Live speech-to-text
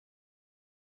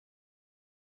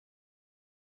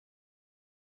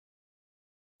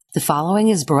The following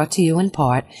is brought to you in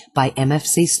part by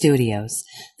MFC Studios.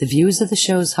 The views of the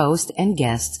show's host and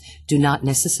guests do not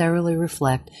necessarily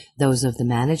reflect those of the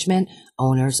management,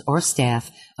 owners, or staff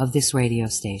of this radio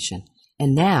station.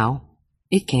 And now,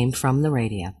 it came from the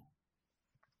radio.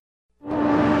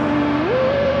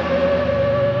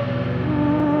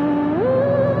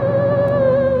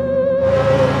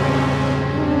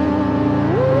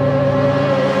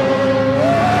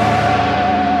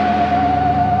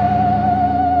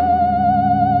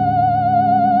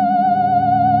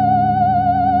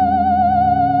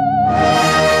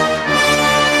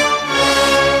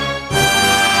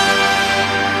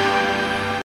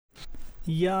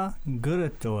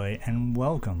 Guratoy, and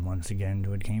welcome once again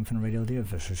to It Came From Radio, the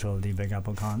official show of the Big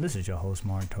Apple Con. This is your host,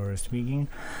 Mark Torres speaking.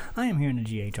 I am here in the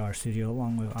GHR studio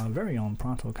along with our very own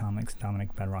Pronto Comics,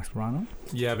 Dominic Bedrock Sperano.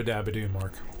 Yabba dabba doo,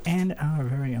 Mark. And our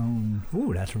very own,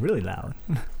 ooh, that's really loud.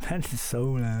 That is so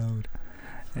loud.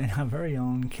 And our very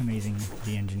own Kim Amazing,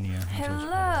 the engineer.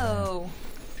 Hello.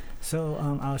 So,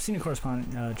 our senior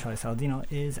correspondent, Charlie Saladino,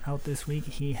 is out this week.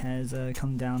 He has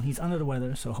come down. He's under the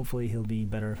weather, so hopefully he'll be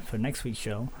better for next week's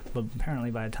show. But apparently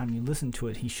by the time you listen to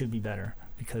it, he should be better,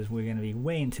 because we're going to be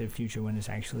way into the future when it's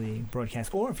actually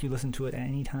broadcast. Or if you listen to it at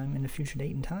any time in the future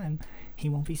date and time, he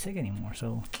won't be sick anymore.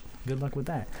 So, good luck with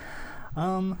that.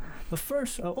 But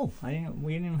first, we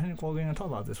didn't even think what we're going to talk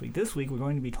about this week. This week, we're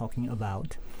going to be talking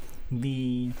about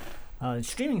the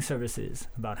streaming services,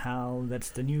 about how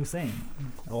that's the new thing,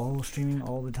 all streaming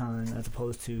all the time, as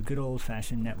opposed to good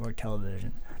old-fashioned network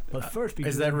television. But first,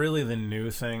 is that really the new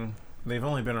thing? They've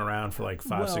only been around for like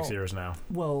 5-6 years now.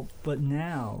 Well, but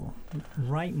now,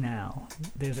 right now,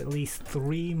 there's at least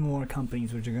 3 more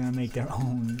companies which are going to make their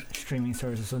own streaming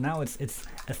services. So now it's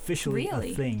officially a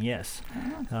thing. Yes.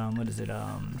 What is it?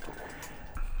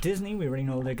 Disney. We already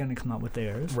know they're going to come out with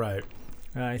theirs. Right.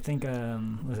 I think,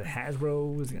 was it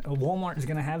Hasbro? Walmart is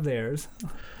going to have theirs.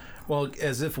 Well,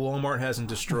 as if Walmart hasn't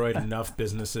destroyed enough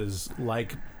businesses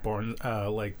like everything,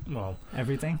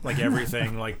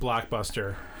 like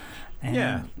Blockbuster. And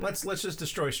yeah, let's just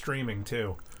destroy streaming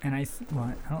too. And I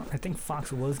think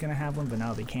Fox was going to have one, but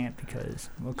now they can't because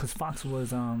Fox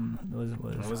was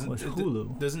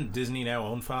Hulu. Doesn't Disney now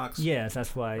own Fox? Yes,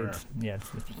 that's why. Yeah.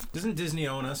 Doesn't Disney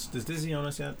own us? Does Disney own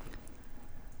us yet?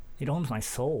 It owns my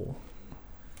soul.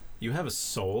 You have a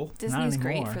soul? Disney's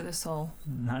great for the soul.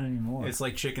 Not anymore. It's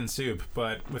like chicken soup,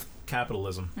 but with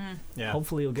capitalism. Yeah.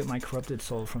 Hopefully you'll get my corrupted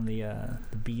soul from the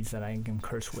beads that I am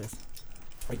cursed with.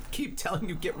 I keep telling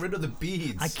you, get rid of the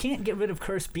beads. I can't get rid of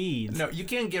cursed beads. No, you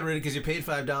can't get rid of it because you paid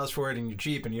 $5 for it and you're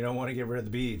cheap and you don't want to get rid of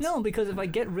the beads. No, because if I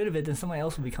get rid of it, then somebody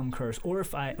else will become cursed. Or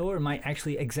it might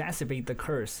actually exacerbate the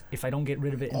curse if I don't get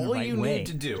rid of it in the right way.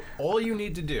 All you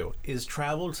need to do is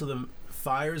travel to the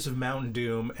fires of Mount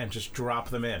Doom and just drop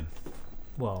them in.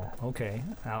 Well, okay,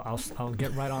 I'll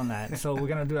get right on that. So we're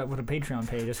gonna do that with a Patreon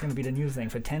page. It's gonna be the new thing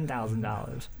for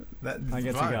 $10,000. I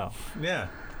get to go. Yeah.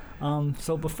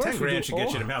 So, but first, $10,000 should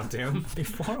get you to Mount Doom.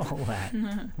 Before all that,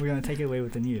 we're gonna take it away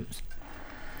with the news.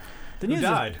 Who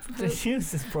died? The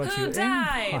news is brought to you. Who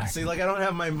died? See, I don't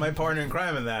have my partner in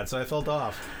crime in that, so I felt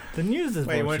off. The news is.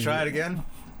 Wait, you want to try it again?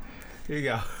 Here you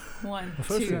go. 1,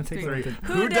 2, 3.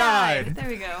 Who died? There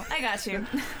we go. I got you.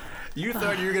 You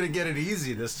thought you were going to get it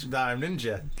easy this time, didn't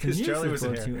you? Because Charlie was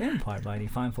in here. The news is brought to you in part by the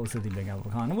fine folks of the Big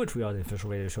Apple Con, in which we are the official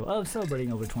radio show of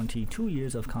celebrating over 22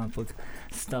 years of comic book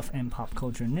stuff and pop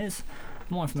culture-ness.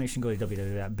 For more information, go to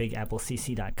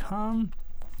www.bigapplecc.com.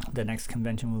 The next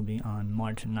convention will be on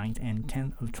March 9th and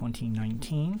 10th of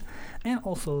 2019. And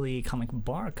also the Comic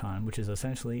Bar Con, which is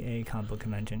essentially a comic book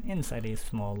convention inside a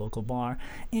small local bar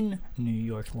in New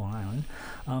York, Long Island.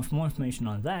 For more information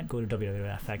on that, go to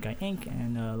www.fatguyinc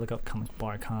and look up Comic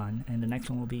Bar Con. And the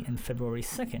next one will be in February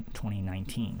 2nd,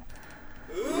 2019.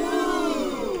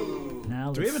 Ooh!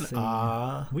 Now do we have an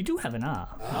ah? We do have an ah.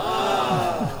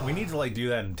 Ah! We need to do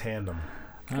that in tandem.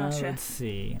 Gotcha. Let's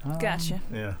see. Gotcha.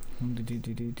 Yeah.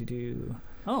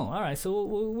 Oh, all right. So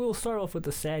we'll start off with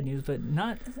the sad news, but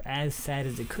not as sad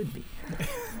as it could be.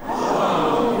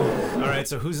 All right.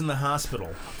 So who's in the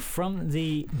hospital? From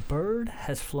the Bird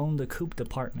Has Flown the Coop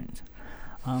department,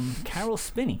 Carol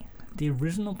Spinney, the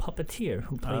original puppeteer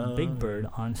who played Big Bird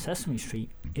on Sesame Street,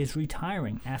 is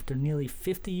retiring after nearly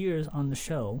 50 years on the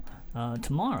show.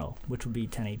 Tomorrow, which will be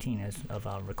 10/18 as of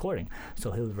our recording,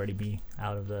 so he'll already be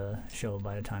out of the show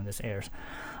by the time this airs.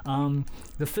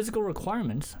 The physical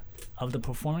requirements of the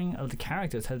performing of the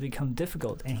characters has become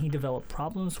difficult, and he developed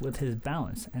problems with his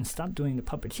balance and stopped doing the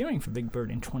puppeteering for Big Bird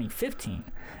in 2015,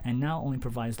 and now only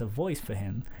provides the voice for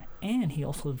him, and he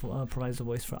also provides the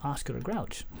voice for Oscar the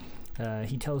Grouch.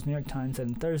 He tells New York Times that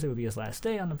on Thursday will be his last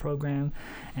day on the program,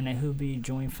 and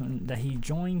that he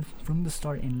joined from the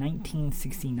start in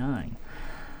 1969.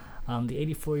 The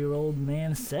 84-year-old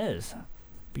man says,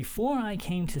 "Before I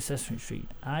came to Sesame Street,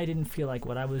 I didn't feel like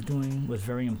what I was doing was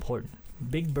very important.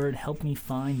 Big Bird helped me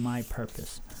find my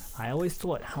purpose. I always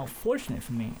thought how fortunate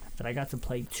for me that I got to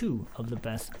play two of the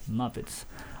best Muppets."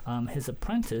 His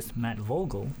apprentice, Matt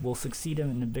Vogel, will succeed him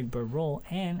in the Big Bird role,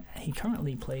 and he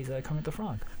currently plays Kermit the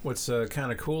Frog. What's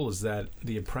kind of cool is that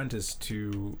the apprentice,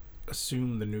 to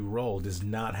assume the new role, does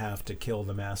not have to kill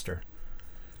the master.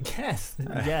 Yes,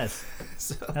 yes.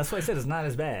 So, that's why I said it's not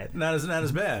as bad. Not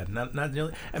as bad. Not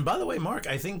nearly. And by the way, Mark,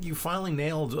 I think you finally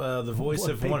nailed the voice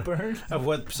of Big Bird? of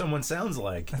what someone sounds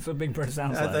like. That's what Big Bird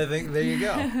sounds like. I think there you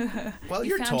go. Well,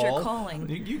 you're found tall. your calling.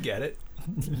 You get it.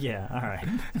 Yeah. All right.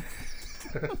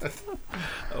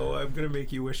 Oh, I'm gonna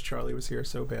make you wish Charlie was here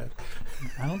so bad.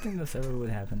 I don't think this ever would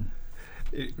happen.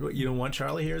 You don't want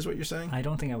Charlie here, is what you're saying? I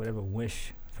don't think I would ever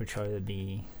wish for Charlie to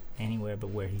be anywhere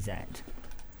but where he's at.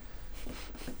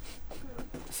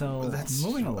 So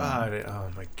moving along. Oh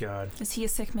my God! Is he a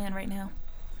sick man right now?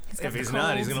 If he's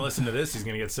not, he's gonna listen to this. He's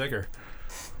gonna get sicker.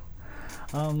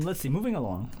 Let's see. Moving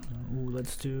along.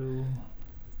 Let's do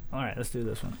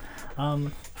this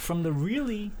one. From the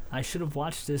really, I should have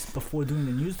watched this before doing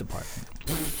the news department.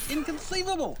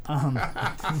 Inconceivable!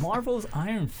 Marvel's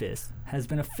Iron Fist has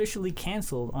been officially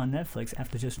canceled on Netflix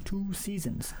after just 2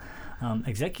 seasons.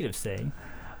 Executives say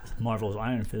Marvel's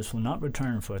Iron Fist will not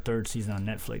return for a 3rd season on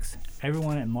Netflix.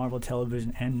 Everyone at Marvel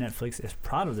Television and Netflix is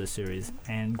proud of this series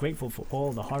and grateful for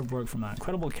all the hard work from our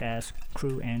incredible cast,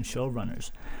 crew, and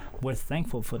showrunners. We're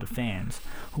thankful for the fans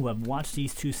who have watched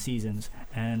these 2 seasons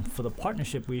and for the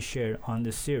partnership we shared on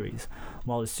this series.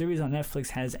 While the series on Netflix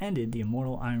has ended, the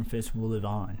immortal Iron Fist will live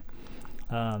on.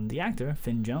 The actor,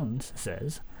 Finn Jones,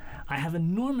 says, "I have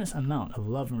enormous amount of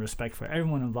love and respect for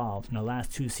everyone involved in the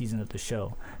last 2 seasons of the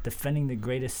show. Defending the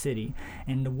greatest city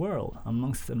in the world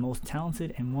amongst the most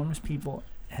talented and warmest people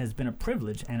has been a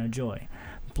privilege and a joy.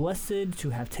 Blessed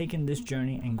to have taken this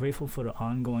journey and grateful for the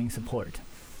ongoing support."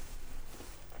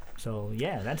 So,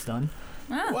 yeah, that's done.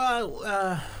 Well,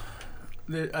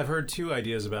 I've heard 2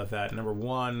 ideas about that. Number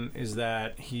one is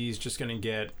that he's just going to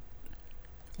get,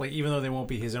 like, even though they won't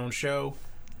be his own show,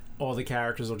 all the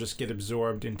characters will just get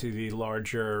absorbed into the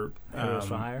larger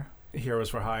Heroes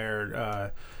for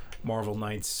Hire, Marvel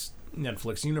Knights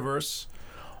Netflix universe.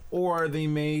 Or they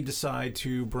may decide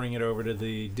to bring it over to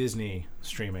the Disney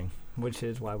streaming. Which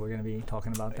is why we're going to be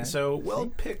talking about that. So, well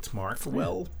picked, Mark.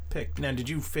 Well picked. Now, did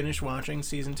you finish watching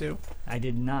season 2? I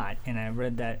did not, and I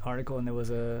read that article, and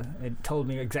it told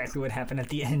me exactly what happened at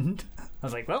the end. I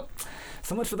was like, well,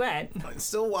 so much for that.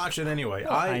 Still watch it anyway.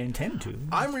 Well, I intend to.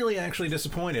 I'm really actually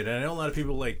disappointed, and I know a lot of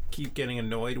people keep getting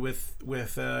annoyed with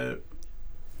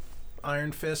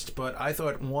Iron Fist, but I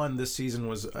thought this season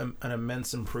was an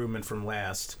immense improvement from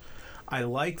last. I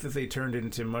like that they turned it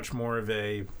into much more of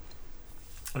a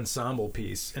ensemble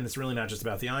piece, and it's really not just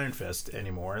about the Iron Fist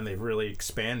anymore, and they've really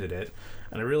expanded it.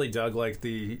 And I really dug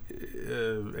the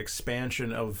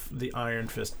expansion of the Iron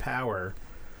Fist power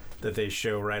that they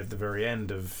show right at the very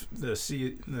end of the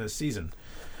season.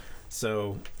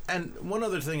 So, and one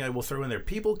other thing I will throw in there: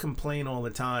 people complain all the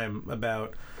time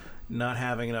about not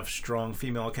having enough strong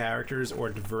female characters or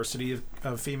diversity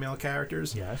of female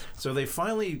characters. Yes. So they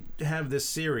finally have this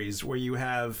series where you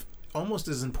have almost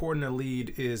as important a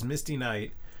lead is Misty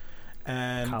Knight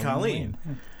and Colleen.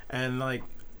 And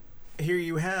here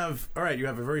you have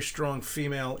a very strong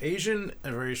female Asian,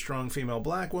 a very strong female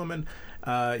black woman.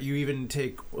 You even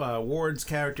take Ward's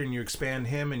character and you expand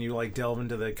him, and you delve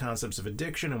into the concepts of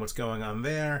addiction and what's going on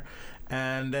there.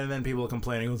 And then people are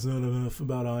complaining, it's not enough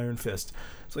about Iron Fist.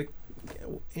 It's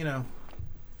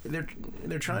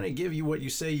they're trying to give you what you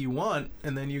say you want,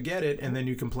 and then you get it, and then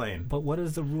you complain. But what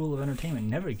is the rule of entertainment?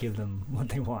 Never give them what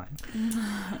they want.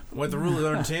 What the rule of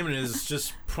entertainment is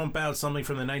just pump out something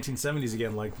from the 1970s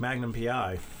again, like Magnum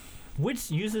P.I. Which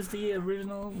uses the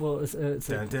original, well, it's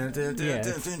a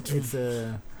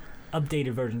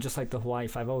updated version, just like the Hawaii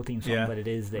Five-0 theme song, but it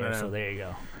is there, so there you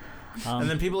go. And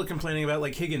then people are complaining about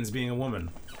Higgins being a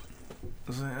woman.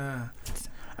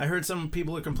 I heard some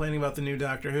people are complaining about the new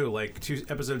Doctor Who, 2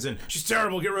 episodes in. She's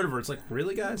terrible, get rid of her. It's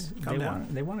really, guys? Calm down.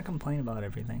 They want to complain about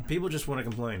everything. People just want to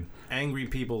complain. Angry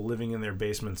people living in their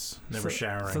basements, never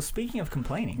showering. So speaking of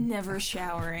complaining. Never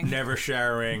showering. Never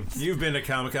showering. You've been to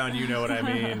Comic-Con, you know what I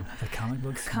mean. The comic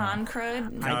books. Con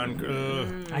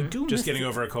crud? I do just getting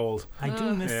over a cold. I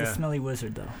do miss the Smelly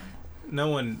Wizard, though.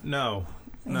 No.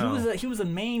 He was a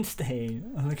mainstay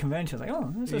of the convention.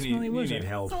 There's a Smelly Wizard. You need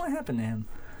help. What happened to him?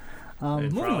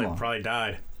 Probably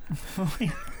died.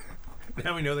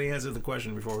 Now we know the answer to the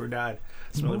question before we died.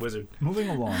 Smelly wizard. Moving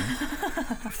along.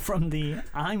 From the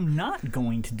I'm not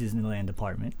going to Disneyland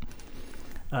department,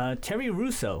 Terry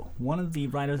Russo, one of the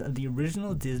writers of the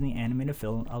original Disney animated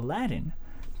film Aladdin,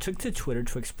 took to Twitter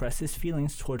to express his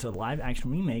feelings towards a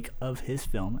live-action remake of his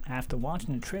film after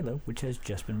watching the trailer, which has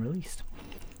just been released.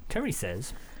 Terry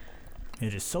says,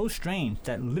 "It is so strange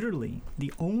that literally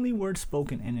the only word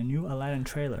spoken in a new Aladdin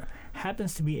trailer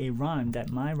happens to be a rhyme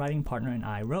that my writing partner and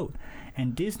I wrote,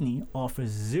 and Disney offers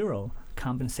zero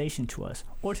compensation to us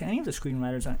or to any of the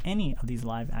screenwriters on any of these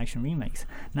live-action remakes,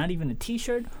 not even a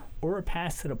t-shirt or a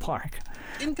pass to the park."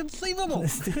 Inconceivable! The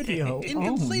studio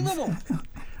Inconceivable!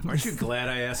 Aren't you glad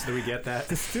I asked that we get that?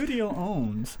 The studio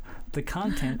owns the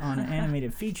content on an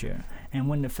animated feature, and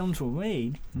when the films were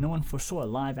made, no one foresaw a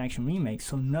live-action remake,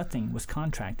 so nothing was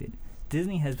contracted.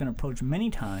 Disney has been approached many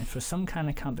times for some kind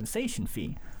of compensation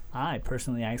fee. I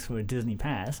personally asked for a Disney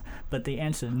pass, but they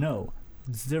answered no,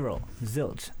 zero,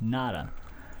 zilch, nada.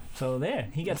 So there,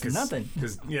 he gets nothing.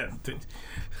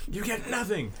 You get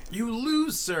nothing. You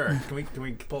lose, sir. Can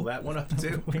we pull that one up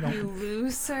too? You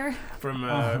lose, sir. From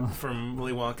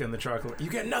Willy Wonka and the Chocolate. You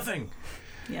get nothing.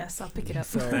 Yes, I'll pick it up.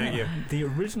 So, Thank you. The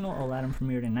original Aladdin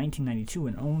premiered in 1992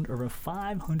 and earned over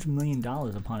 $500 million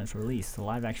upon its release. The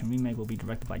live-action remake will be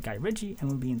directed by Guy Ritchie and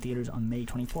will be in theaters on May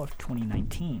 24th,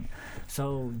 2019.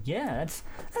 So, yeah,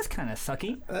 that's kind of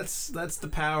sucky. That's the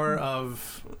power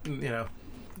of, you know.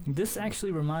 This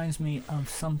actually reminds me of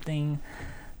something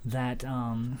that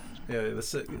The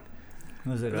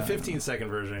was it the 15-second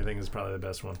version, I think, is probably the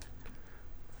best one.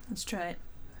 Let's try it.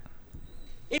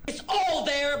 It's all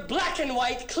there, black and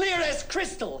white, clear as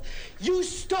crystal. You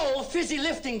stole fizzy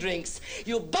lifting drinks.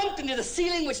 You bumped into the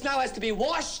ceiling, which now has to be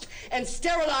washed and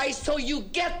sterilized, so you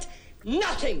get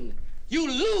nothing. You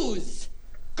lose.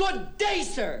 Good day,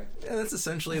 sir. Yeah, that's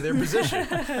essentially their position.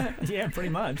 yeah, pretty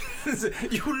much.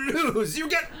 You lose. You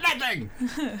get nothing.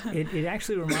 It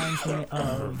actually reminds me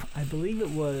of, I believe it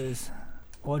was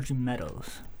Audrey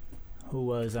Meadows, who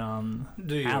was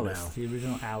Alice, the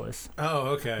original Alice. Oh,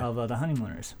 okay. Of The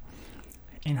Honeymooners.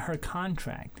 In her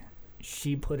contract,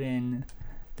 she put in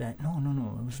that no,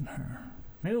 it wasn't her.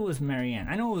 Maybe it was Marianne.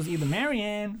 I know it was either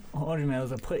Marianne or Audrey Meadows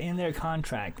that put in their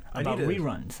contract about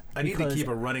reruns. I need to keep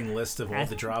a running list of all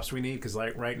the drops we need, because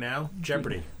like right now,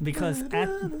 Jeopardy. Because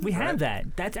we have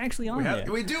that. That's actually on there.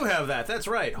 We do have that. That's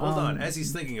right. Hold on. As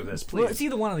he's thinking of this, please. Well, it's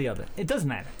either one or the other. It doesn't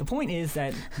matter. The point is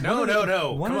that... No.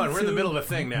 Come on, we're in the middle of a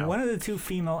thing now. One of the two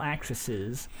female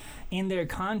actresses in their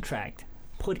contract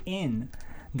put in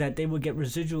that they would get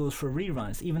residuals for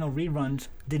reruns, even though reruns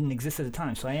didn't exist at the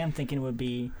time. So I am thinking it would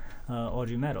be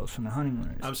Audrey Meadows from The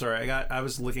Honeymooners. I'm sorry, I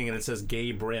was looking and it says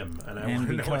Gay Brim, and I want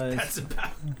to know what that's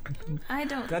about. I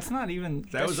don't. That's not even.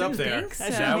 That was up there. So.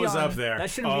 That was up there. That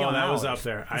shouldn't be on that ours. was up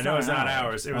there. I It's know not it's not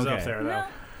ours. ours. It was up there though. No.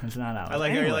 It's not ours. I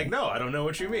like how anyway. you're like, no, I don't know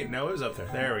what you mean. No, it was up there.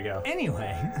 There we go.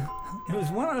 Anyway, it was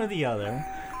one or the other.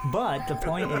 But the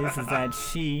point is that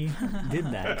she did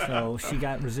that. So she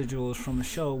got residuals from a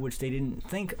show which they didn't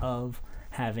think of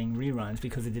having reruns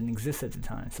because it didn't exist at the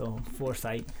time. So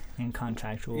foresight and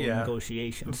contractual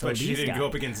negotiation. So but she didn't go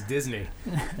up against Disney.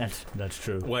 That's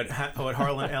true. What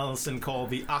Harlan Ellison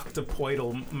called the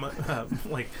octopoidal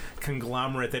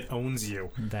conglomerate that owns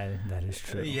you. That is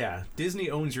true. Yeah,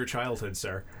 Disney owns your childhood,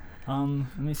 sir.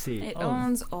 Let me see. It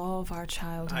owns all of our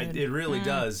childhood. It really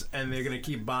does, and they're going to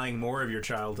keep buying more of your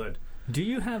childhood. Do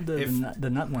you have the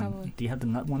nut one? Probably. Do you have the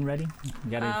nut one ready?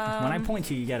 You gotta, when I point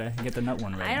to you, you gotta get the nut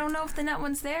one ready. I don't know if the nut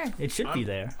one's there. It should be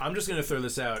there. I'm just going to throw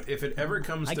this out. If it ever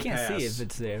comes to pass... I can't see if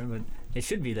it's there, but it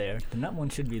should be there. The nut one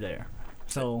should be there.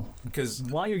 So, because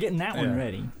while you're getting that one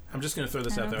ready... I'm just going to throw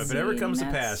this out there. If it ever comes to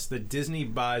pass that Disney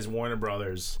buys Warner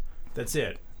Brothers, that's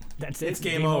it. That's it? It's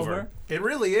game over. It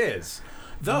really is.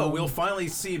 Though, we'll finally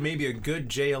see maybe a good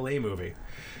JLA movie.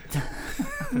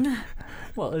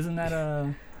 Well, isn't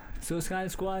that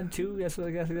Suicide Squad 2? That's what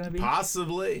I guess it's going to be?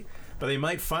 Possibly. But they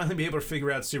might finally be able to figure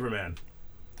out Superman.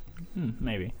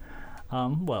 Maybe.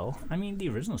 Well, I mean, the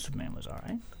original Superman was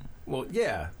alright. Well,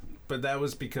 yeah. But that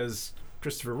was because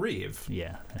Christopher Reeve.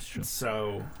 Yeah, that's true.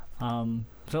 So...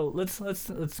 so let's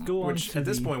go on. Which, at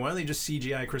this point, why don't they just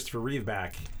CGI Christopher Reeve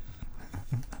back?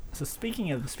 So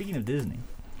speaking of Disney,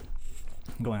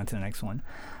 going on to the next one.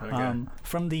 Okay.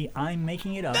 From the I'm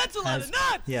Making It Up. That's a lot of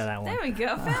nuts! Yeah, that one. There we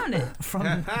go. Found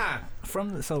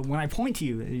it. So when I point to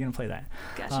you, you're going to play that.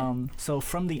 Gotcha. So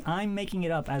from the I'm Making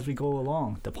It Up as we go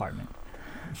along department.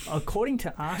 According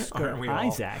to Oscar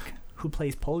Isaac, who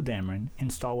plays Poe Dameron in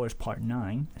Star Wars Part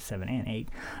 9, 7, and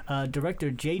 8,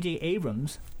 director J.J.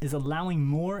 Abrams is allowing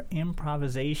more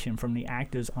improvisation from the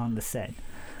actors on the set.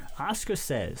 Oscar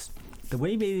says, The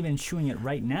way they've been shooting it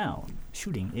right now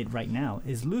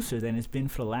is looser than it's been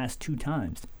for the last 2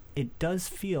 times. It does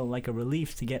feel like a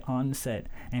relief to get on the set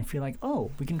and feel like,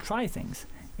 oh, we can try things.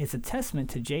 It's a testament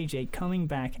to JJ coming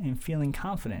back and feeling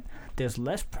confident. There's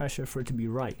less pressure for it to be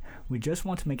right. We just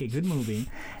want to make a good movie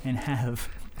and have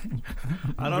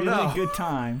a really good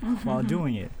time while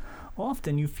doing it.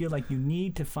 Often you feel like you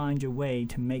need to find your way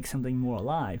to make something more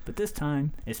alive, but this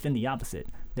time it's been the opposite.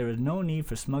 There is no need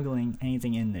for smuggling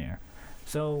anything in there.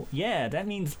 So, yeah, that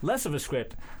means less of a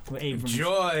script for Abrams.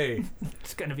 Joy!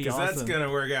 It's going to be Because awesome. that's going to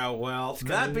work out well.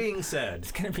 That being said,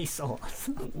 It's going to be so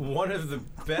awesome. one of the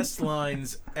best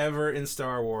lines ever in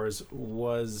Star Wars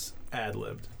was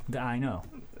ad-libbed. I know.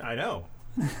 I know.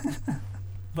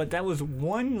 But that was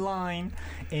one line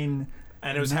in...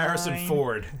 And it was Harrison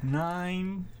Ford.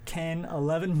 9, 10,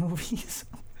 11 movies.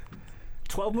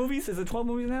 12 movies? Is it 12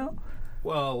 movies now?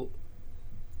 Well,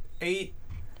 8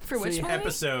 For which movie?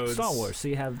 episodes. Star Wars. So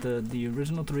you have the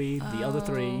original 3, the other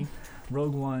 3,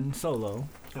 Rogue One, Solo.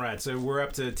 Right, so we're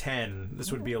up to 10.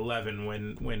 This would be 11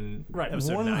 when Right,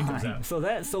 episode one 9 line. comes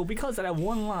out. So because of that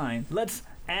one line, let's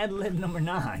ad-lib number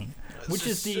 9, which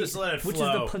Just let it is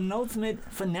flow. the penultimate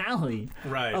finale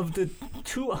Right. of the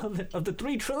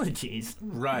 3 trilogies.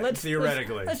 Right,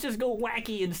 theoretically. Let's just go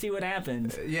wacky and see what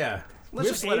happens. Yeah. Let's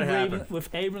just let it happen. With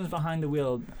Abrams behind the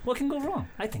wheel, what can go wrong?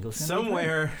 I think it's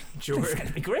Somewhere, It's George,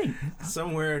 gonna be great.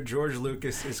 somewhere George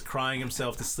Lucas is crying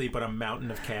himself to sleep on a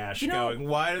mountain of cash, You know- going,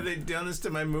 "Why have they done this to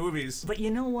my movies?" But you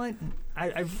know what?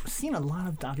 I've seen a lot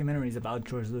of documentaries about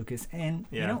George Lucas, and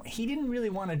Yeah. you know he didn't really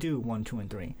want to do 1, 2, and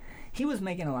 3. He was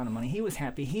making a lot of money. He was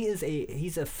happy. He's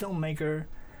a filmmaker.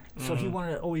 So he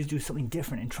wanted to always do something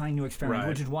different and try new experiments, Right.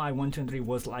 which is why 1, 2, and 3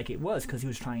 was like it was, because he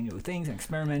was trying new things and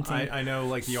experimenting. I know,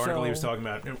 like the article he was So- talking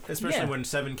about, especially Yeah. when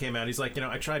 7 came out. He's like,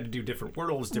 I tried to do different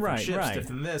worlds, different Right, ships, right.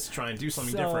 different this, try and do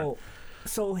something so, different.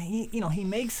 So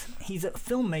he's a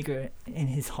filmmaker in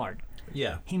his heart.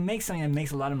 Yeah. He makes something that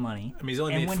makes a lot of money. I mean, he's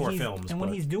only And made when 4 he's- films. And but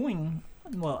when he's doing,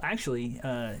 well, actually,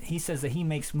 he says that he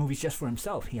makes movies just for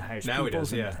himself. He hires Now he people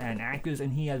does, yeah. and actors,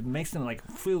 and he makes them like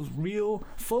real,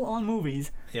 full-on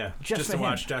movies yeah, just to for him.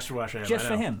 watch, just to watch him. just I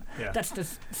for know. him. Yeah. That's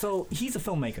just so he's a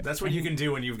filmmaker. That's what and you can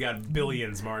do when you've got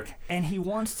billions, Mark. And he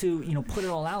wants to, put it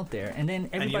all out there, and then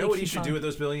everybody. And you know what you keeps should on- do with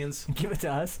those billions? Give it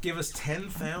to us. Give us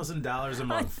 $10,000 a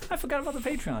month. I forgot about the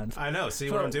Patreons. I know. See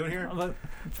what I'm doing here? But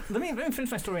let me finish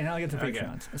my story and I'll get to Okay.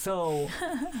 Patreons. So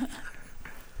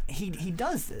he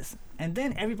does this, and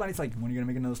then everybody's like, "When are you gonna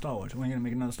make another Star Wars? When are you gonna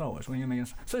make another Star Wars? When are you gonna make?"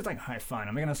 So he's like, "All right, fine,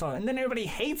 I'm making a Star Wars," and then everybody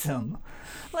hates him.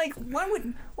 Like, why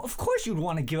would? Well, of course you'd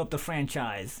want to give up the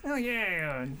franchise. Oh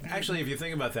yeah. Actually, if you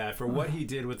think about that, for what he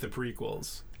did with the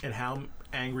prequels and how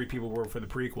angry people were for the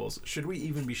prequels, should we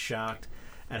even be shocked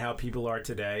at how people are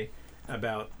today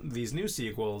about these new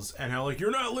sequels and how, like,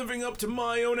 you're not living up to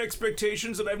my own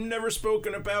expectations that I've never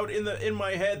spoken about in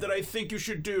my head that I think you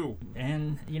should do?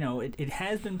 And it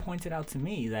has been pointed out to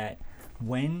me that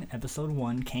when Episode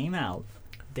 1 came out,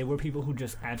 there were people who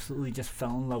just absolutely just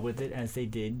fell in love with it as they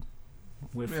did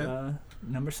with Yeah.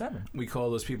 number 7. We call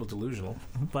those people delusional.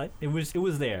 But it was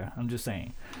there. I'm just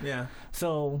saying. Yeah.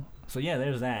 So yeah,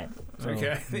 there's that. So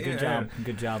Okay.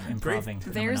 Good job improving.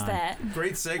 number There's 9. that.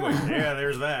 Great segue. Yeah,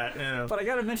 there's that. Yeah. But I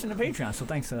gotta mention the Patreon, so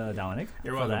thanks, Dominic,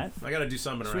 You're for welcome. that. I got to do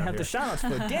something So around we have here. the shout-outs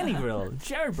for Danny Grill,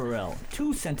 Jared Burrell,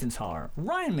 2 Sentence Horror,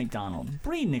 Ryan McDonald,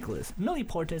 Bree Nicholas, Millie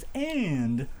Portes,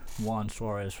 and Juan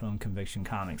Suarez from Conviction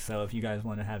Comics. So if you guys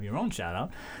want to have your own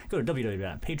shout-out, go to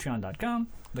www.patreon.com,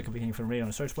 look up Beginning from Radio on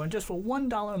the search bar, and just for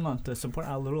 $1 a month to support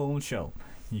our little old show,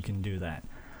 you can do that.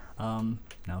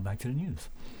 Now back to the news.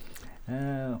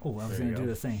 I was There going you to do go.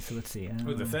 the thing, so let's see.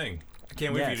 Ooh, the thing. I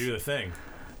can't wait for you to do the thing.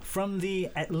 From the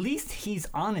At Least He's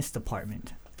Honest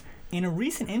department. In a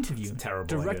recent interview, It's a terrible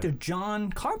director idea.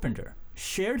 John Carpenter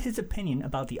shared his opinion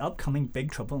about the upcoming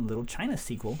Big Trouble in Little China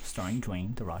sequel starring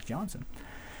Dwayne "The Rock" Johnson.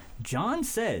 John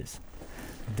says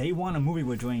they want a movie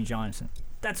with Dwayne Johnson.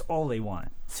 That's all they want.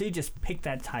 So you just pick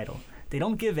that title. They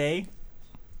don't give a...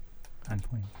 I'm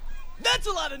pointing. That's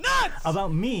a lot of nuts!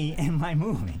 About me and my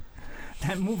movie.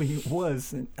 That movie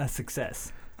was a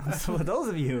success. So for those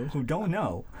of you who don't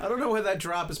know, I don't know how that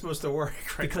drop is supposed to work.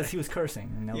 Right because he was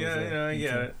cursing. And that Yeah, was I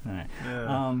get it. All right.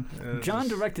 Yeah. John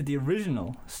directed the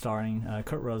original, starring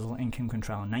Kurt Russell and Kim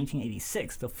Cattrall in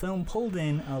 1986. The film pulled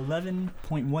in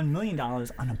 $11.1 million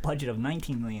on a budget of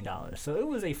 $19 million. So it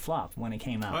was a flop when it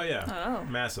came out. Oh, yeah. Oh.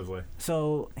 Massively.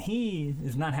 So he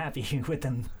is not happy with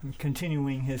them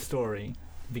continuing his story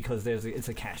because it's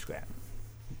a cash grab.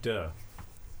 Duh.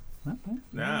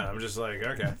 Nah, I'm just like,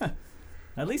 okay.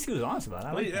 At least he was honest about it.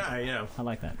 I like that. Yeah, I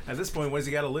like that. At this point, what does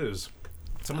he got to lose?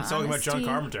 Someone's talking about John Honesty.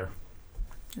 Carpenter.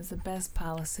 It's the best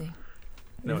policy.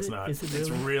 No, Is it's it- not. is it It's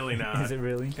really? really not. Is it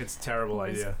really? It's a terrible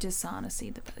Was idea.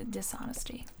 dishonesty.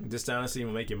 Dishonesty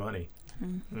will make you money.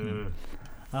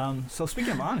 So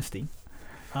speaking of honesty,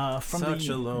 from Such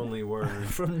the a lonely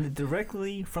word.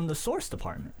 directly from the source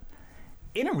department.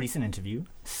 In a recent interview,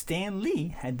 Stan Lee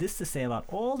had this to say about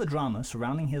all the drama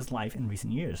surrounding his life in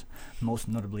recent years, most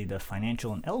notably the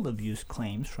financial and elder abuse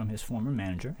claims from his former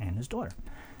manager and his daughter.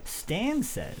 Stan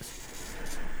says,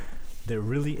 "There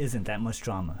really isn't that much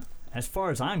drama. As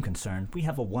far as I'm concerned, we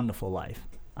have a wonderful life.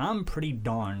 I'm pretty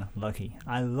darn lucky.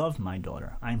 I love my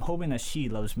daughter. I'm hoping that she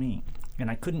loves me,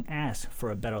 and I couldn't ask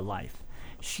for a better life.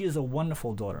 She is a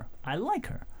wonderful daughter. I like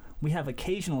her. We have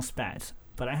occasional spats,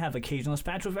 but I have occasional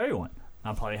spats with everyone.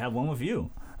 I'll probably have one with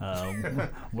you,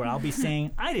 where I'll be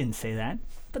saying, I didn't say that,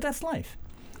 but that's life.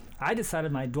 I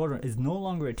decided my daughter is no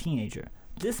longer a teenager.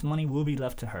 This money will be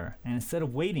left to her, and instead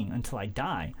of waiting until I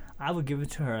die, I will give it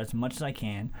to her as much as I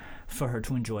can for her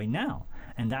to enjoy now,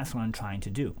 and that's what I'm trying to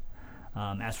do."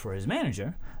 As for his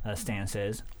manager, Stan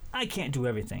says, "I can't do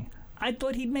everything. I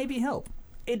thought he'd maybe help.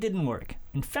 It didn't work.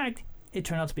 In fact, it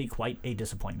turned out to be quite a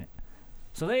disappointment."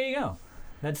 So there you go.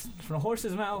 That's from the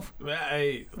horse's mouth.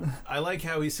 I like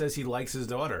how he says he likes his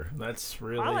daughter. That's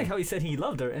really... I like how he said he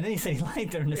loved her, and then he said he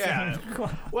liked her in the Yeah. same...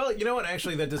 Well, you know what?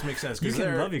 Actually, that does make sense. You 'cause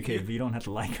can love your kid, but you don't have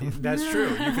to like him. That's true.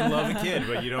 You can love a kid,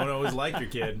 but you don't always like your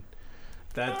kid.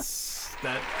 That.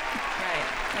 Right.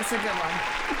 That's a good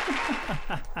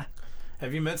one.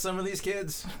 Have you met some of these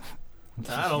kids?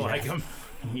 I don't like them.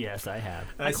 Yes, I have.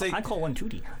 I I call one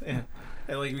Tootie. Yeah.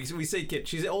 And like we say kid.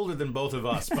 She's older than both of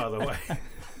us, by the way.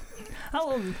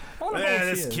 How old? I wonder how Yeah, old she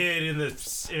this is. kid in her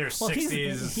Well,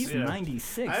 60s. he's you know.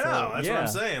 96. I know. So, That's yeah. what I'm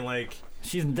saying. Like,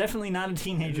 She's definitely not a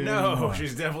teenager no, anymore.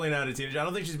 she's definitely not a teenager. I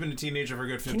don't think she's been a teenager for a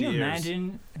good 50 Can you years.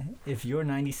 imagine if you're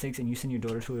 96 and you send your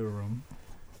daughter to a room?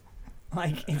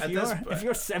 Like, if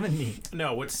you're 70,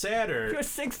 No, what's sadder... you're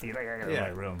 60, like, I gotta go to my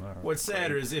room. What's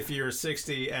sadder is if you're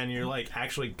 60 and you're like,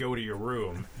 actually go to your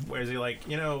room. Whereas you're like,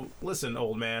 listen,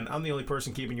 old man, I'm the only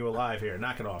person keeping you alive here.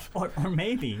 Knock it off. Or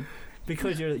maybe,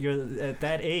 because you're at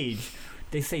that age,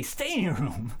 they say, stay in your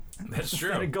room. That's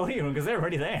Instead true. of go to your room, because they're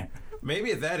already there.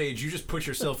 Maybe at that age, you just put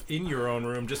yourself in your own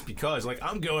room just because. Like,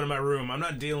 I'm going to my room. I'm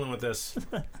not dealing with this.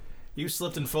 You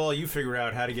slipped and fall. You figure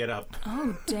out how to get up.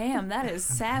 Oh, damn. That is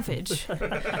savage.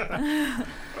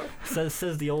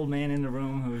 Says the old man in the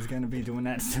room who's going to be doing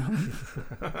that soon.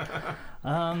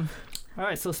 All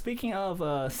right, so speaking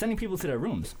of sending people to their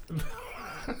rooms,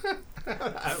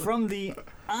 from the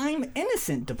I'm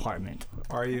Innocent department,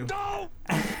 Are you?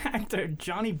 actor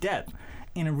Johnny Depp,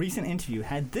 in a recent interview,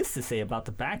 had this to say about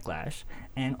the backlash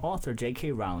and author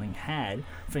J.K. Rowling had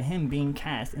for him being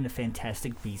cast in the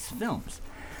Fantastic Beasts films,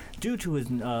 due to his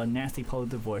nasty public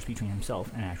divorce between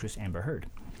himself and actress Amber Heard.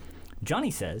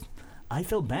 Johnny says, "I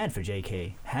felt bad for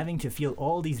J.K. having to feel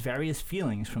all these various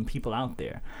feelings from people out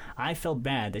there. I felt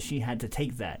bad that she had to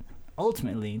take that.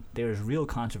 Ultimately, there is real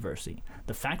controversy.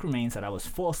 The fact remains that I was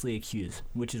falsely accused,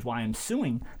 which is why I'm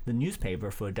suing the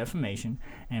newspaper for defamation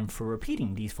and for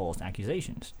repeating these false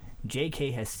accusations.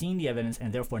 J.K. has seen the evidence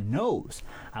and therefore knows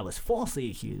I was falsely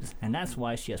accused, and that's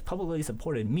why she has publicly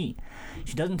supported me.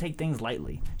 She doesn't take things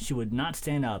lightly. She would not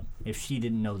stand up if she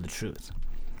didn't know the truth."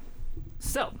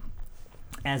 So,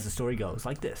 as the story goes,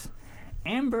 like this.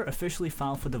 Amber officially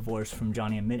filed for divorce from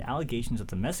Johnny amid allegations of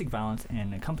domestic violence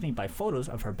and accompanied by photos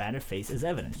of her battered face as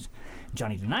evidence.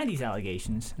 Johnny denied these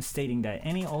allegations, stating that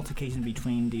any altercation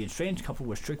between the estranged couple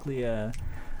was strictly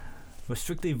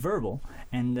verbal,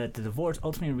 and that the divorce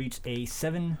ultimately reached a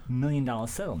 $7 million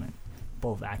settlement.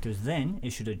 Both actors then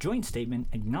issued a joint statement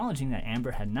acknowledging that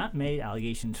Amber had not made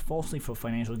allegations falsely for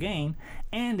financial gain,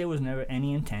 and there was never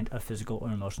any intent of physical or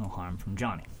emotional harm from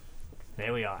Johnny.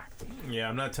 There we are. Yeah,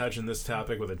 I'm not touching this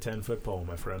topic with a 10-foot pole,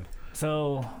 my friend.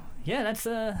 So, yeah, that's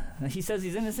he says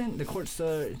he's innocent. The court's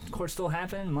still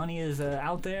happening. Money is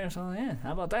out there. So, yeah,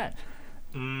 how about that?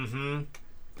 Mm-hmm.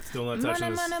 Still not touching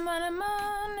Money, this. money, money,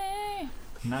 money.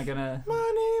 Not gonna.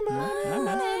 Money, money,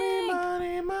 Money.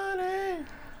 money, money, money.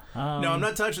 No, I'm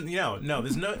not touching. No.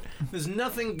 There's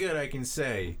nothing good I can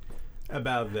say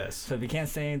about this. So if you can't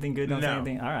say anything good, don't say No.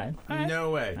 anything. All right. All right.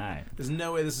 No way. All right. There's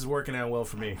no way this is working out well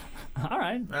for me. All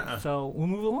right. So we'll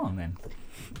move along then.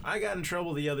 I got in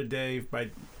trouble the other day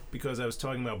because I was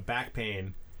talking about back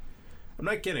pain. I'm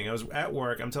not kidding. I was at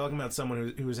work. I'm talking about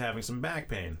someone who was having some back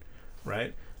pain,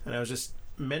 right? And I was just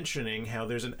mentioning how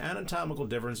there's an anatomical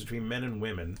difference between men and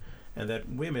women, and that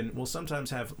women will sometimes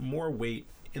have more weight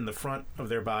in the front of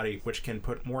their body, which can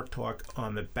put more torque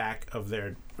on the back of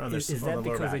their Is on that the lower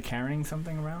because they're back. carrying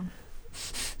something around?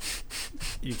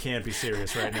 You can't be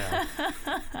serious right now.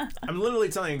 I'm literally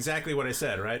telling you exactly what I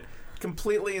said, right?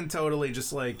 Completely and totally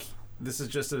just like this is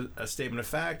just a statement of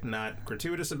fact, not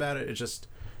gratuitous about it. It's just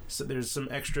there's some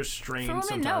extra strain. For women,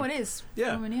 sometimes. no, it is.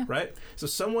 Yeah, For women, yeah. right? So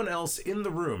someone else in the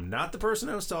room, not the person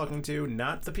I was talking to,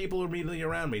 not the people immediately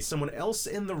around me, someone else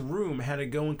in the room had to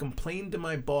go and complain to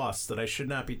my boss that I should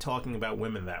not be talking about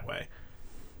women that way.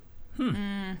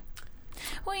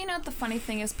 Well, you know what the funny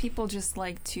thing is? People just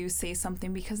like to say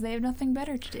something because they have nothing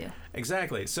better to do.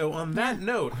 Exactly. So on that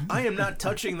note, I am not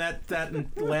touching that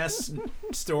last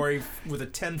story with a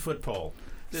 10-foot pole.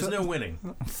 There's no winning.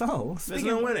 So, There's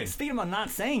no winning. Speaking about not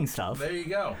saying stuff, There you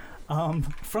go.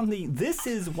 from the This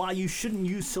Is Why You Shouldn't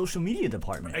Use Social Media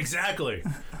department, Exactly.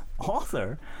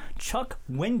 author Chuck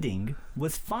Wendig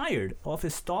was fired off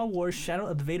his Star Wars Shadow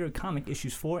of the Vader comic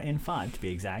issues 4 and 5, to be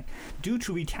exact, due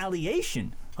to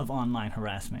retaliation of online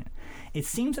harassment. It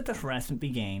seems that the harassment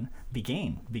began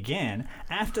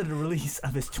after the release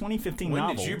of his 2015 When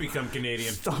novel, did you become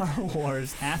Canadian? Star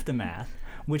Wars Aftermath,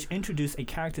 which introduced a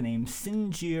character named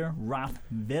Sinjir Roth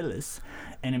Velis,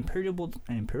 an imperial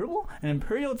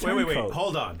turncoat. Wait.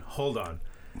 Hold on.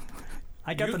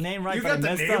 I got the name right. You but got I the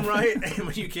messed name up. right,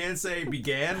 but you can't say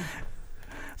began.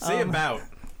 Say about.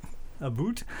 A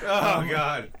boot. Oh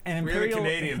God. An Really imperial.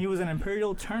 Canadian. He was an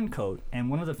imperial turncoat and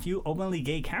one of the few openly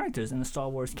gay characters in the Star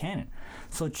Wars canon.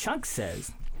 So Chuck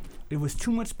says it was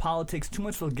too much politics, too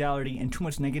much vulgarity, and too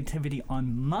much negativity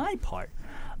on my part.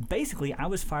 Basically, I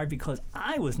was fired because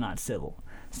I was not civil.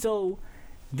 So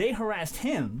they harassed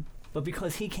him, but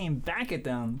because he came back at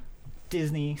them,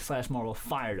 Disney/Marvel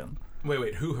fired him.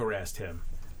 Wait. Who harassed him?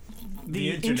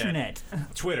 The internet.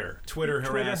 Twitter Twitter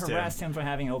harassed him for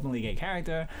having an openly gay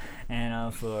character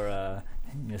and for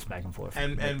just back and forth.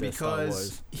 And with the Star because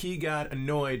Wars. he got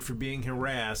annoyed for being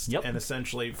harassed Yep. and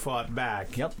essentially fought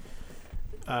back, Yep.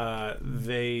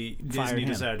 Disney him.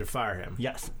 decided to fire him.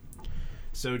 Yes.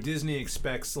 So Disney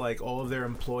expects like all of their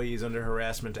employees under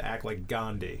harassment to act like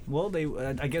Gandhi. Well, they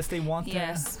I guess they want to.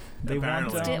 Yes. They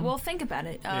Apparently. want. Well, think about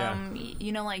it. Yeah.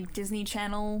 You know, like Disney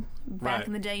Channel back Right.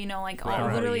 in the day. You know, like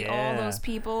Right. literally Yeah. all those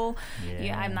people. Yeah.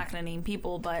 Yeah, I'm not gonna name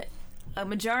people, but a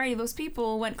majority of those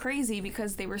people went crazy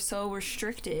because they were so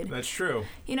restricted. That's true.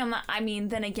 You know, I mean,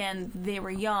 then again, they were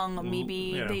young.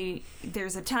 Maybe yeah.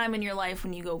 there's a time in your life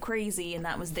when you go crazy, and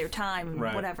that was their time,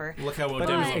 Right. whatever. Look how well But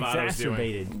it Demi was Lovato's doing.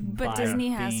 exacerbated. But by Disney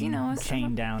has, being you know,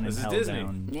 chained down and This is held Disney.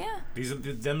 down. Yeah,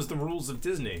 Them's the rules of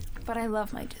Disney. but I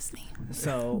love my Disney.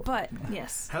 So But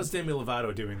yes, How's Demi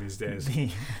Lovato doing these days? the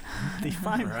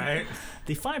Right?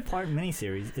 the 5-part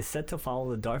miniseries is set to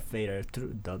follow the Darth Vader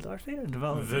through The Darth Vader?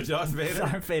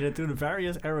 Darth Vader through the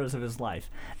various eras of his life.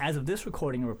 As of this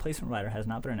recording, a replacement writer has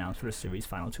not been announced for the series'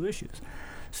 final 2 issues.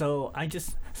 So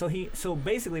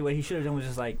basically what he should have done was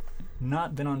just like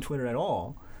not been on Twitter at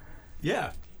all.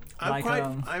 Yeah. Like,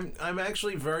 I'm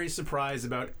actually very surprised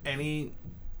about any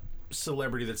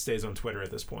celebrity that stays on Twitter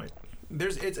at this point.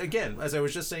 It's again, as I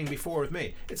was just saying before with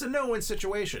me, it's a no-win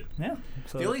situation. Yeah.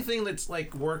 So The only thing that's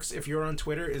like works if you're on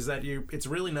Twitter is that it's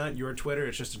really not your Twitter.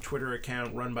 It's just a Twitter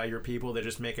account run by your people that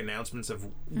just make announcements of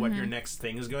what your next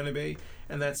thing is going to be,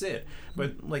 and that's it.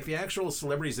 But like the actual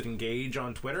celebrities that engage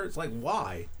on Twitter, it's like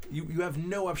why you have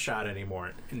no upshot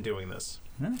anymore in doing this.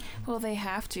 well, they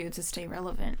have to stay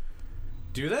relevant.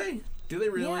 Do they? Do they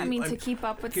really? Yeah, I mean, to keep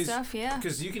up with 'cause- stuff, yeah.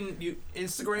 Because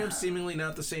Instagram seemingly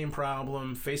not the same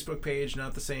problem. Facebook page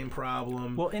not the same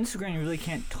problem. well, Instagram, you really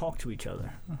can't talk to each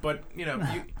other. But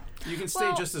you can stay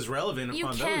Well, just as relevant You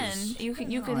on can. those. You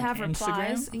could On have Instagram?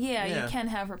 replies. Yeah, Yeah. you can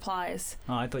have replies.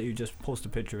 Oh, I thought you just post a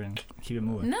picture and keep it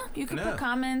moving. No, you could No. put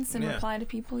comments and Yeah. reply to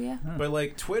people. Yeah. But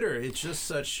like Twitter, it's just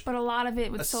such. But a lot of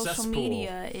it with A social cesspool.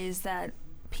 media is that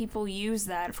people use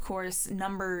that, of course,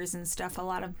 numbers and stuff. A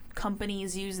lot of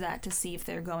companies use that to see if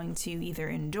they're going to either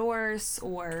endorse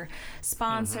or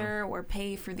sponsor or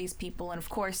pay for these people. And of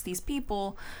course, these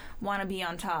people want to be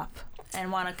on top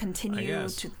and want to continue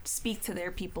guess. to speak to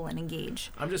their people and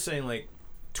engage. I'm just saying, like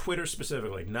Twitter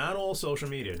specifically, not all social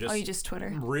media. Just Oh, you just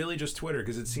Twitter? really just Twitter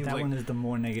because it seems That like one is the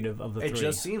more negative of the it three.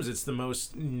 just seems it's the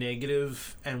most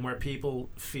negative and where people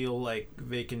feel like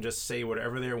they can just say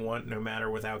whatever they want, no matter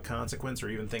without consequence or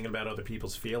even thinking about other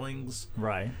people's feelings.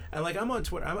 Right. And like I'm on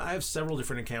Twitter, I have several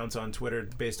different accounts on Twitter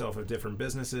based off of different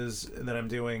businesses that I'm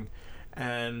doing,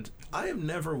 and I have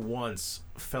never once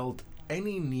felt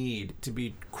any need to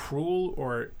be cruel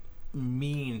or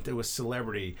mean to a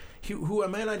celebrity who I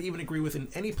might not even agree with in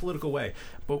any political way.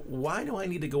 But why do I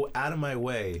need to go out of my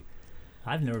way?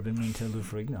 I've never been mean to Lou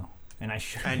Ferrigno, and I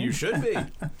should. And you should be.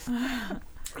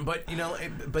 But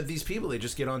but these people, they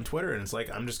just get on Twitter and it's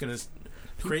like, I'm just gonna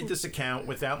create this account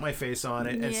without my face on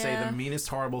it and say Yeah. the meanest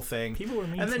horrible thing. People were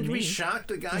mean and then to be me. shocked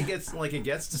the guy gets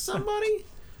to somebody.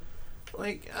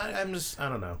 Like, I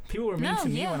don't know. People were mean No, to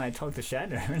me yeah. when I talked to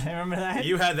Shatner. Remember that?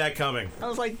 You had that coming. I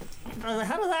was like, how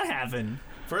did that happen?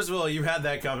 First of all, you had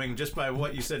that coming just by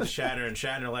what you said to Shatner, and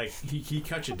Shatner, like, he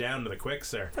cut you down to the quick,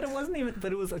 sir. But it wasn't even.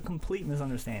 But it was a complete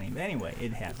misunderstanding. But anyway,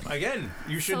 it happened. Again,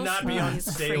 you should Social not be on. media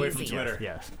is Stay away from crazy. Twitter.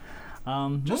 Yes. Just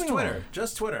Moving Twitter. along.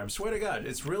 Just Twitter. I swear to God,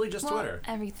 it's really just Well, Twitter.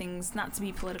 everything's not to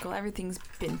be political. Everything's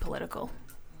been political.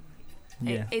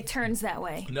 Yeah. It turns that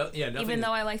way. No, yeah, nothing. Even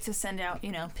though I like to send out,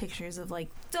 pictures of like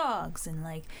dogs and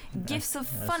like gifts of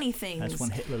funny things. That's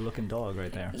one Hitler-looking dog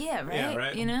right there. Yeah, right. Yeah,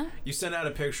 right. You send out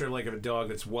a picture like of a dog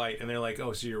that's white, and they're like,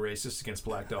 "Oh, so you're racist against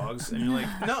black dogs?" And you're like,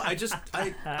 "No,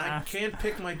 I can't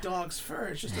pick my dog's fur.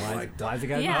 It's just a white dog." Why's it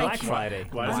gotta Yeah, be I Black can't- Friday?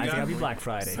 Why does it Why's it gotta gotta be be- Black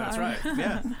Friday? That's right.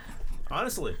 Yeah.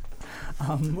 Honestly,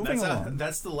 Moving along.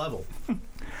 that's the level.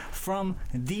 From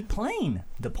the plane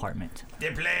department.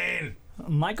 The plane.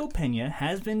 Michael Pena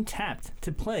has been tapped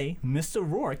to play Mr.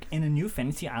 Rourke in a new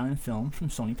Fantasy Island film from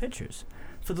Sony Pictures.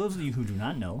 For those of you who do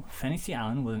not know, Fantasy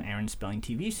Island was an Aaron Spelling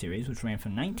TV series which ran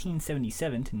from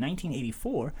 1977 to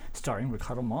 1984, starring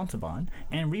Ricardo Montalban,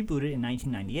 and rebooted in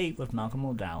 1998 with Malcolm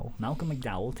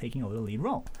McDowell taking over the lead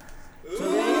role.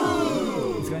 So there you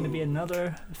go. It's going to be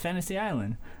another Fantasy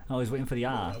Island. I was waiting for the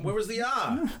Where was the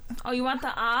ah? Oh, you want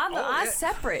the ah? The Oh, ah yeah.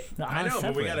 separate. The I know,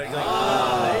 but we separate.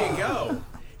 gotta. There you go.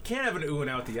 Can't have an ooh and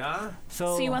out the ah.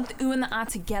 So you want the ooh and the ah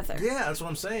together. Yeah, that's what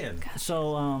I'm saying.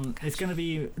 So it's going to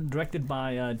be directed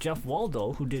by Jeff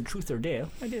Waldo, who did Truth or Dare.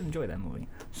 I did enjoy that movie.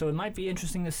 So it might be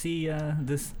interesting to see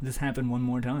this happen one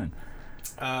more time.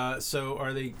 So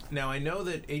are they now? I know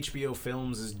that HBO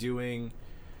Films is doing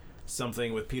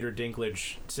something with Peter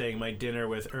Dinklage saying "My dinner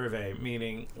with Hervé,"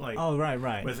 meaning like Oh,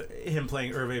 right. with him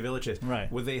playing Hervé Villechaize.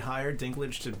 Right. Would they hire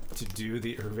Dinklage to do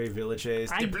the Hervé Villechaize?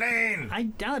 I- The plane. I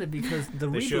doubt it because the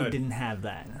They reboot should. didn't have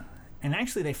that. And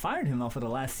actually, they fired him off of the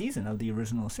last season of the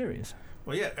original series.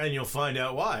 Well, yeah, and you'll find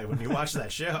out why when you watch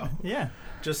that show. Yeah.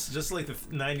 Just like the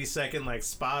 90-second like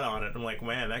spot on it. I'm like,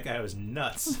 man, that guy was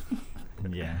nuts.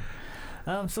 Yeah.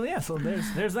 So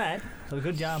there's that. So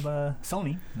good job,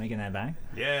 Sony, making that back.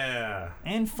 Yeah.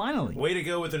 And finally, Way to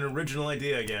go with an original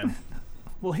idea again.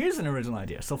 well, here's an original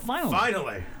idea. So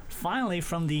finally,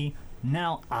 from the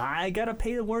now I gotta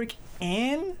pay to work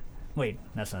and wait,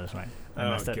 that's not right. I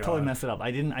Oh, totally God. messed it up.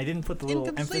 I didn't put the little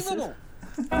emphasis.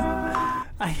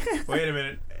 Wait a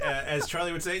minute. As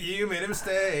Charlie would say, you made a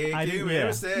mistake. You made yeah. a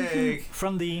mistake.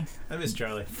 From the I miss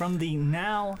Charlie.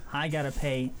 now I gotta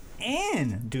pay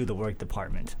and do the work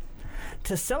department.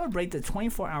 To celebrate the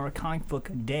 24-hour comic book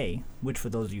day, which for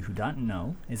those of you who don't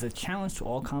know, is a challenge to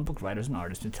all comic book writers and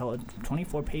artists to tell a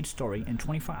 24-page story in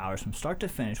 24 hours from start to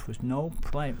finish with no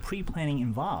pre-planning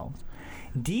involved,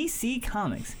 DC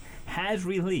Comics has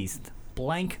released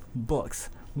blank books,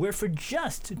 where for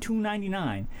just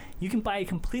 $2.99 you can buy a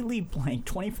completely blank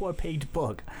 24-page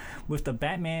book with the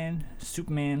Batman,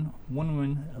 Superman, Wonder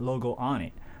Woman logo on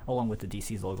it, along with the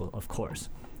DC's logo, of course.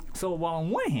 So while on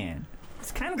one hand,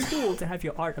 it's kind of cool to have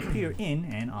your art appear in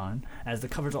and on, as the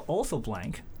covers are also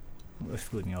blank,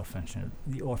 excluding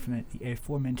the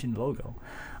aforementioned logo.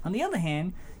 On the other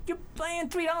hand, you're paying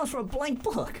 $3 for a blank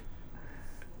book.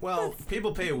 Well,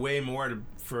 people pay way more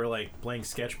for like blank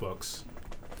sketchbooks.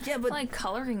 Yeah, but Like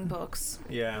coloring books.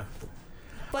 Yeah.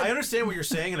 But- I understand what you're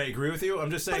saying, and I agree with you.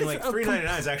 I'm just saying, But like, it's a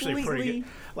 $3.99 is actually pretty good. completely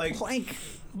Like, blank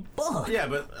book. yeah,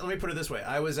 but let me put it this way.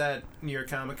 I was at New York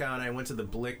Comic Con. I went to the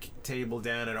Blick table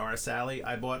down at R. Sally.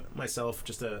 I bought myself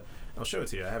just I'll show it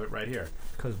to you. I have it right here.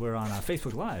 Because we're on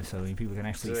Facebook Live, so people can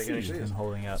actually So they see can actually him see.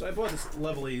 holding up. So I bought this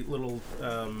lovely little.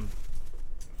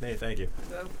 Hey, thank you.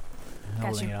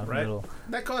 holding you. it up. Right? Little,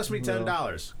 That cost me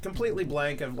 $10. Completely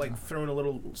blank. I've like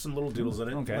thrown some little doodles in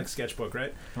it, Okay. like sketchbook,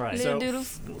 right? right. Little So-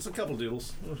 doodles. It's a couple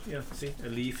doodles. Yeah, see, a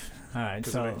leaf. All right.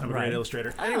 Because So I'm a right. great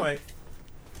illustrator. Anyway,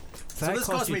 So that this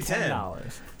cost you me 10.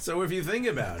 $10. so if you think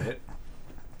about it,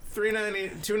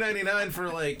 $2.99 for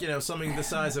like something the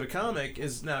size of a comic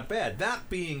is not bad. That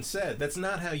being said, that's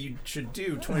not how you should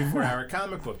do 24-hour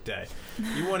comic book day.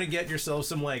 You want to get yourself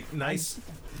some like nice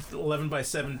 11 by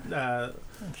 17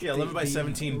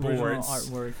 original boards,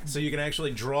 artwork. so you can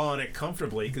actually draw on it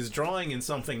comfortably. Because drawing in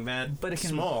something that But it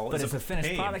can, small but is it's a finished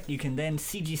pain. product. You can then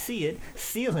CGC it,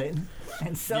 seal it,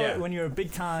 and sell Yeah. it when you're a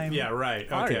big time. Yeah, right.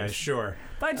 Okay, artist. sure.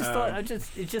 But I just thought,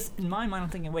 it's just in my mind, I'm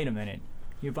thinking, wait a minute,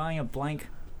 you're buying a blank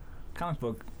comic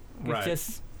book. It's Right.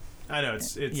 just I know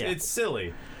it's Yeah.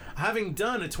 silly. Having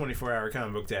done a 24-hour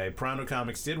comic book day, Pronto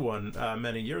Comics did one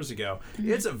many years ago.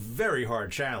 It's a very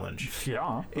hard challenge.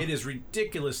 yeah. It is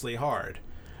ridiculously hard,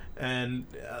 and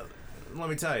let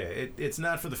me tell you, it's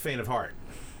not for the faint of heart.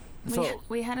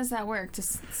 Wait, how does that work?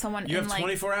 Just someone You in have like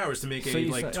 24 hours to make a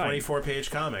 24-page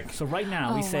comic. So right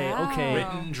now we say, wow. okay,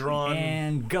 Written, drawn,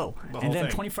 and go. the And whole then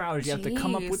thing. 24 hours you have to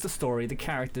come up with the story, the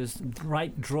characters,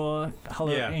 write, draw,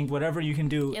 color, ink, whatever you can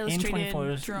do in Illustrated, 24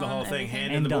 hours. drawn, the whole thing, everything. hand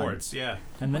And in the done. boards. Yeah,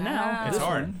 And then now, it's this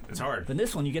hard. one, It's hard. but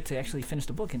this one you get to actually finish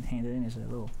the book and hand it in as a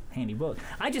little handy book.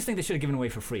 I just think they should have given it away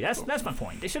for free. That's my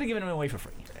point. They should have given it away for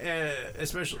free.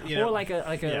 Especially, Or like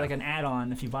an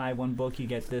add-on. If you buy one book, you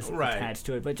get this attached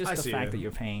to it. But just the fact that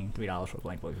you're paying $3 for a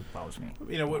blank book bothers me.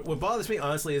 What bothers me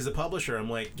honestly is the publisher. I'm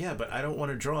like, yeah, but I don't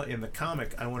want to draw in the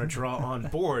comic. I want to draw on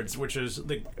boards, which is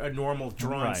a normal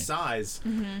drawing size.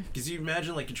 Because you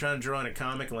imagine like you're trying to draw in a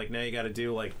comic, and like now you got to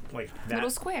do like that Little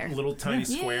square. little tiny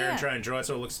square, and Yeah. try and draw it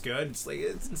so it looks good. It's like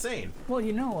it's insane. Well,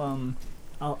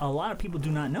 a lot of people do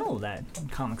not know that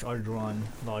comics are drawn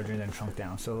larger than shrunk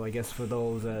down. So I guess for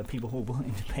those people who are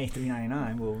willing to pay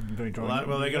 $3.99, will be drawing.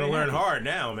 Well, they're going to learn hard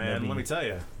now, man. Let me tell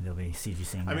you. They'll be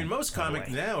CGCing. I mean, most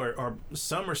comics now are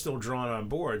some are still drawn on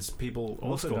boards. People old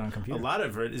Most are school. done on computer. A lot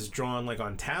of it is drawn like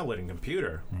on tablet and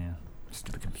computer. Yeah,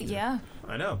 stupid computer. Yeah.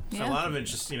 I know. Yeah. A lot of it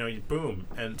just boom.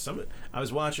 And I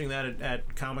was watching that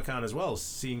at Comic-Con as well,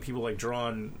 seeing people like draw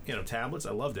on tablets.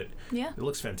 I loved it. Yeah. It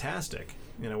looks fantastic.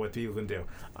 What people can do.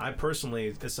 I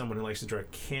personally, as someone who likes to draw,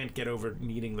 can't get over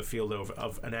needing the feel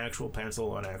of an actual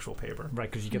pencil on actual paper. Right,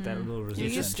 because you get that little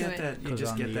resistance. You just get that. You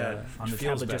just get that. On the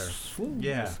feels tablet, better.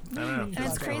 Yeah. I don't know. And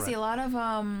it's crazy. A lot of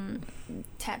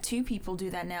tattoo people do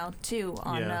that now too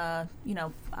on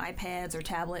iPads or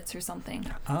tablets or something.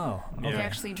 Oh, okay. They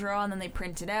actually draw and then they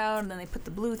print it out and then they put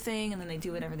the blue thing and then they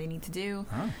do whatever they need to do.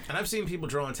 Huh. And I've seen people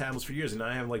draw on tablets for years, and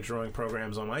I have like drawing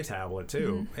programs on my tablet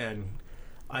too. And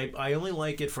I only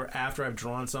like it for after I've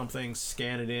drawn something,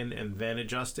 scan it in, and then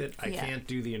adjust it. I can't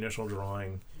do the initial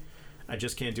drawing. I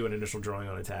just can't do an initial drawing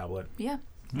on a tablet. Yeah.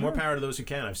 More power to those who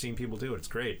can. I've seen people do it. It's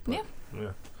great. But,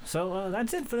 yeah. So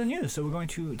that's it for the news. So we're going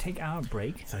to take our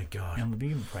break. Thank God. And we'll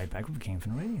be right back with Came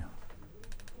From the Radio.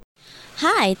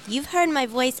 Hi, you've heard my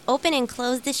voice open and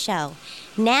close the show.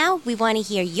 Now we want to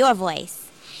hear your voice.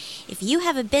 If you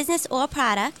have a business or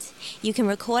product, you can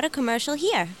record a commercial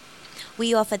here.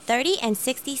 We offer 30 and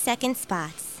 60-second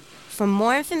spots. For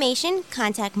more information,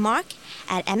 contact Mark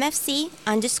at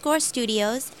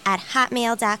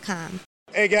mfc_studios@hotmail.com.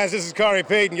 Hey guys, this is Corey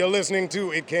Payton. You're listening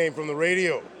to It Came From the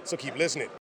Radio, so keep listening.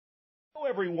 Hello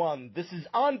everyone, this is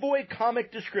Envoy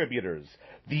Comic Distributors,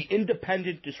 the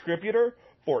independent distributor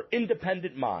for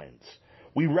independent minds.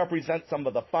 We represent some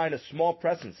of the finest small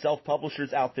press and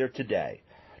self-publishers out there today.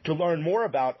 To learn more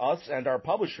about us and our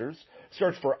publishers,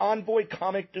 search for Envoy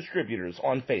Comic Distributors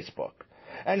on Facebook.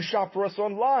 And shop for us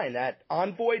online at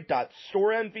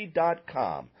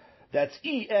envoy.storeenvy.com. That's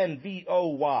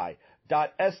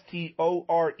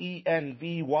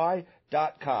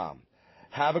ENVOY.STORENVY.com.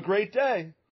 Have a great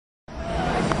day.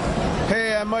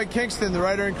 Hey, I'm Mike Kingston, the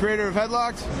writer and creator of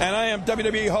Headlocked. And I am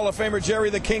WWE Hall of Famer Jerry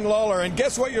the King Lawler. And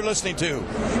guess what you're listening to?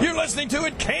 You're listening to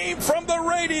It Came From the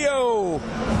Radio.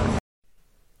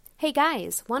 Hey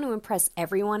guys, want to impress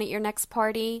everyone at your next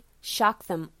party? Shock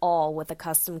them all with a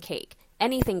custom cake.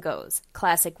 Anything goes.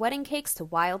 Classic wedding cakes to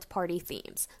wild party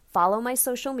themes. Follow my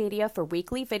social media for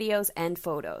weekly videos and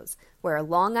photos. We're a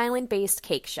Long Island-based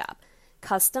cake shop.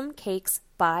 Custom Cakes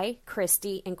by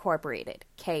Christie Incorporated.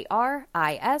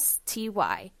 KRISTY.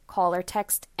 Call or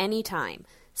text anytime.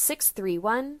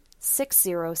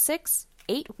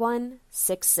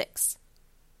 631-606-8166.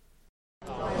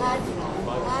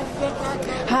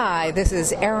 Hi, this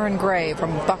is Erin Gray from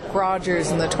Buck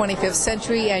Rogers in the 25th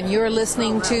Century, and you're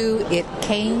listening to It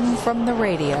Came From the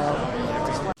Radio.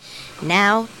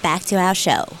 Now, back to our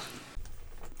show.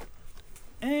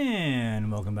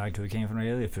 And welcome back to It Came From the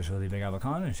Radio, the official of the Big Apple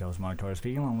Con. The show's Mark Torres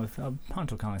speaking, along with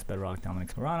Poncho Comics Bedrock,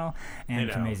 Dominic Sperano, and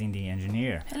Amazing the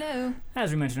Engineer. Hello. As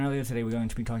we mentioned earlier, today we're going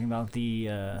to be talking about the,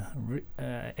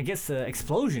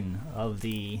 explosion of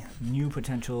the new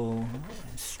potential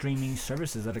streaming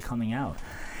services that are coming out.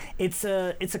 It's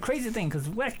a crazy thing because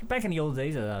back in the old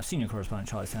days, senior correspondent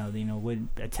Charlie Saladino would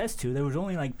attest to there was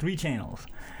only like 3 channels.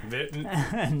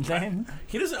 And then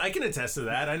I can attest to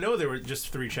that. I know there were just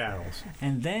 3 channels.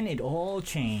 And then it all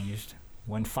changed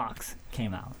when Fox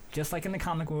came out. Just like in the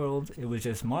comic world, it was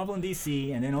just Marvel and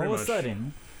DC, and then all of a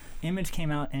sudden, Image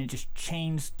came out and it just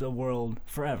changed the world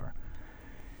forever.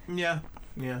 Yeah.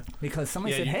 Because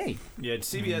somebody said, hey. Yeah,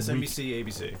 CBS, NBC,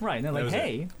 ABC. Right, and they're like,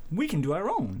 hey, we can do our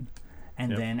own.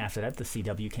 And then after that, the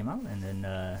CW came out, and then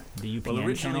the UPN. Well,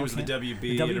 originally it was the WB.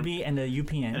 The WB and the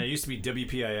UPN. And it used to be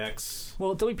WPIX.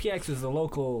 Well, WPIX was the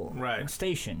local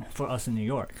station for us in New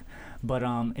York. But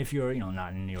if you're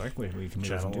not in New York, where you can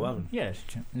Channel 11. Yeah,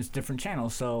 it's different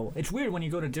channels. So it's weird when you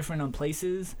go to different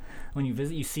places. When you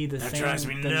visit, you see the That same drives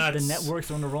me nuts. the networks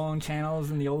on the wrong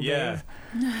channels in the old days.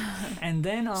 And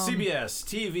then CBS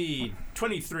TV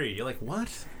 23. You're like, what?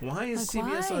 Why is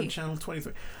CBS on channel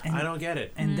 23? I don't get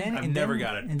it. And then I've never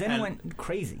got it. And then it went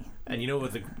crazy. And you know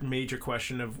what the major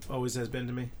question always has been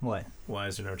to me? What? Why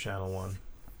is there no channel 1?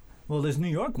 Well, there's New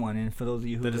York one, and for those of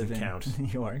you who live in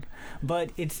New York,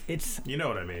 but it's you know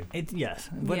what I mean. Yes,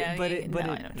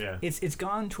 it's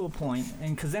gone to a point,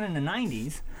 and because then in the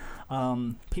 90s,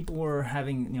 people were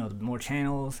having more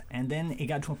channels, and then it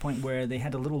got to a point where they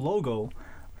had a little logo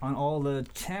on all the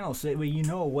channels, so that way you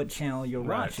know what channel you're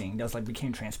watching. That's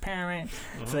became transparent,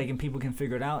 so people can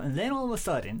figure it out. And then all of a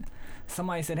sudden,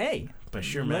 somebody said, "Hey,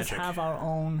 let's have our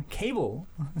own cable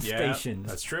stations."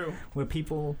 That's true. Where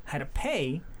people had to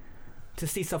pay to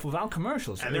see stuff without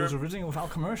commercials. And it was originally without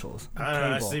commercials.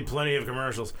 I see plenty of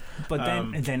commercials. But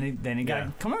then it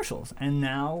got commercials. And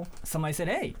now somebody said,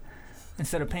 hey,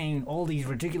 instead of paying all these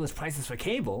ridiculous prices for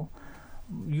cable,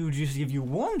 you just give you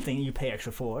one thing you pay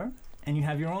extra for, and you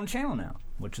have your own channel now,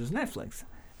 which is Netflix.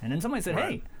 And then somebody said,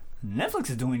 hey, Netflix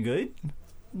is doing good.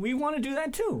 We want to do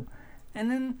that too. And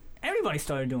then everybody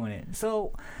started doing it.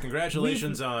 So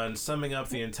congratulations on summing up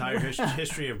the entire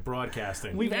history of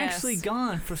broadcasting. We've actually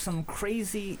gone for some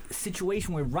crazy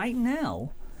situation where right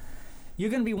now you're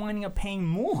going to be winding up paying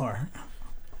more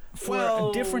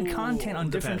for different content on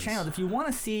different channels. If you want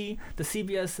to see the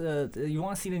CBS, you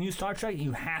want to see the new Star Trek,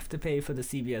 you have to pay for the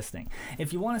CBS thing.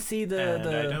 If you want to see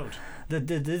the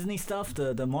Disney stuff,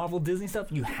 the Marvel Disney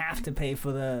stuff, you have to pay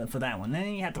for that one. Then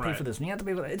you have to pay for this. And you have to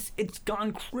pay for that. It's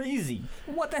gone crazy.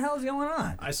 What the hell is going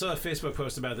on? I saw a Facebook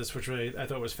post about this, which I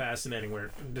thought was fascinating.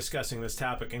 We're discussing this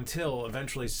topic until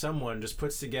eventually someone just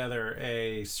puts together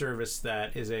a service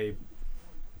that is a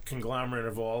conglomerate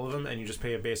of all of them, and you just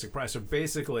pay a basic price. So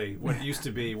basically what it used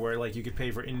to be, where you could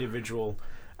pay for individual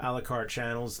a la carte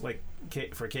channels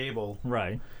for cable,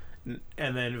 right,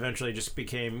 and then eventually just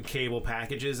became cable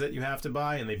packages that you have to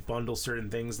buy, and they bundle certain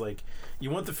things. Like,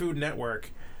 you want the Food Network,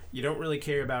 you don't really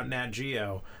care about Nat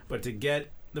Geo, but to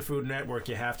get the Food Network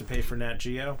you have to pay for Nat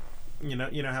Geo. You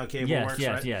know how cable works,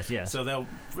 right? Yes. So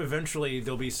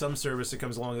there'll be some service that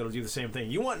comes along that'll do the same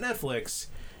thing. You want Netflix,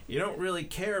 you don't really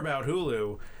care about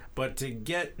Hulu, but to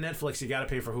get Netflix, you got to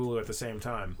pay for Hulu at the same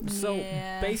time. So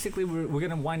basically, we're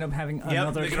going to wind up having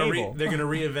another cable. They're going to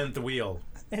reinvent the wheel.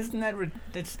 Isn't that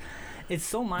it's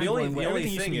so mind-blowing? The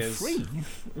only thing is free.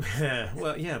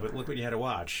 Well, yeah, but look what you had to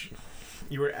watch.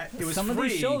 It was some free.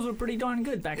 Of these shows were pretty darn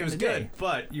good back in the day. It was good,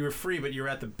 but you were free, but you were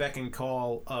at the beck and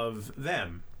call of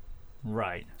them.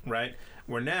 Right.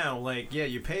 Where now,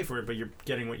 you pay for it, but you're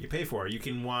getting what you pay for. You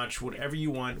can watch whatever you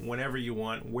want, whenever you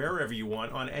want, wherever you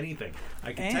want, on anything.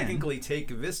 I can technically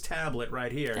take this tablet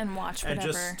right here and watch whatever.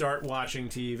 And just start watching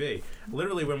TV.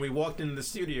 Literally, when we walked into the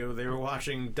studio, they were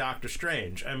watching Doctor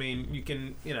Strange. I mean, you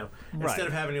can, instead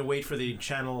of having to wait for the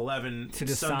Channel 11 to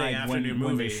decide Sunday afternoon movie,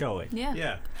 when they show it.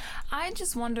 Yeah. I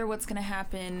just wonder what's going to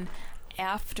happen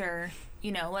after.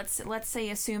 Let's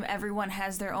say assume everyone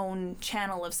has their own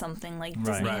channel of something, like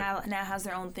Disney now has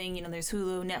their own thing. There's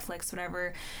Hulu, Netflix,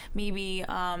 whatever. Maybe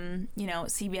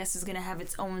CBS is going to have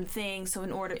its own thing. So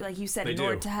in order, like you said,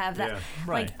 order to have that,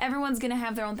 everyone's going to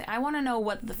have their own thing. I want to know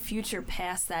what the future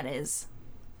past that is.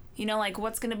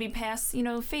 What's going to be past,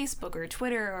 Facebook or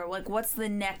Twitter, or what's the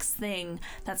next thing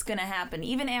that's going to happen,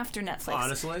 even after Netflix.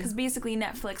 Honestly? Because basically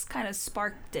Netflix kind of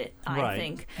sparked it, I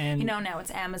think. And now it's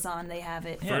Amazon, they have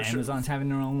it. Yeah, Amazon's having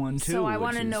their own one too. So I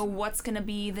want to know what's going to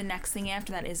be the next thing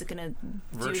after that. Is it going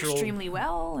to do extremely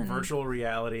well? Virtual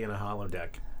reality and a holodeck.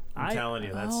 I'm telling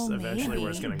you, that's eventually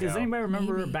where it's going to go. Does anybody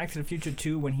remember Back to the Future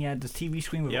 2 when he had this TV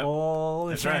screen with all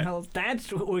the channels? Right.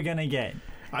 That's what we're going to get.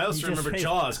 I also remember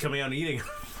Jaws coming out and eating.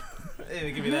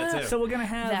 They give you that too. So we're gonna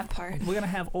have that part. We're gonna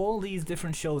have all these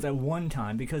different shows at one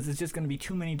time because it's just gonna be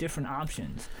too many different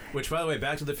options. Which, by the way,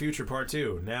 Back to the Future Part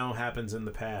 2 now happens in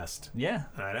the past. Yeah,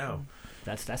 I know.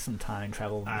 That's some time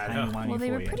travel. Well,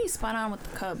 they were pretty spot on with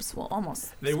the Cubs. Well,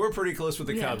 almost. They were pretty close with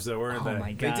the Cubs, though, weren't they? Oh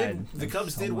my God! The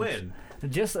Cubs did win.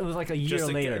 It was like a year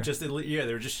later.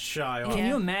 They were just shy off. Can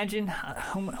you imagine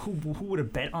who would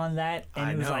have bet on that? And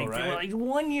I it was know, they were right?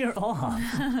 1 year off.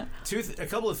 A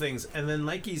couple of things, and then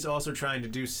Nike's also trying to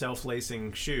do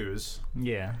self-lacing shoes.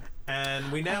 Yeah.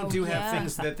 And we now have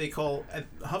things that they call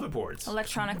hoverboards.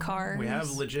 Electronic cars. We have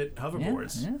legit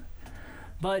hoverboards. Yeah.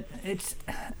 But it's...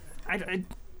 It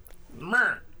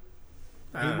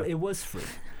was free.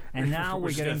 And now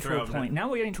we're getting to a point.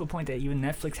 Now we're getting to a point that even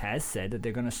Netflix has said that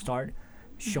they're going to start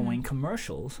showing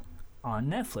commercials on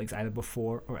Netflix either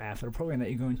before or after the program that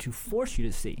you're going to force you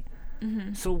to see.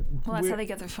 Mm-hmm. So that's how they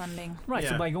get their funding. Right.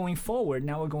 So by going forward,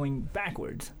 now we're going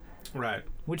backwards. Right.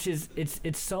 Which is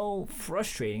it's so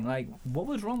frustrating. Like, what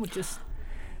was wrong with just?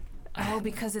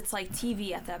 Because it's like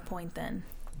TV at that point then.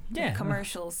 Yeah. Like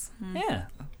commercials. Yeah.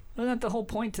 Wasn't that the whole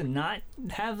point to not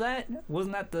have that?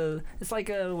 Wasn't that the? It's like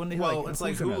when they it's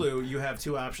like Hulu. You have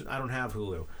two options. I don't have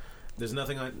Hulu. There's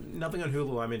nothing on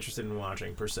Hulu I'm interested in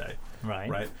watching per se.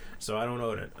 Right. So I don't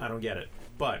own it. I don't get it.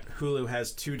 But Hulu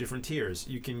has two different tiers.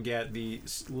 You can get the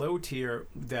low tier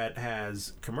that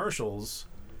has commercials,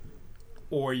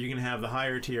 or you can have the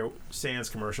higher tier sans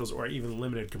commercials or even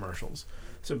limited commercials.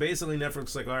 So basically Netflix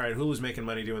is like, all right, Hulu's making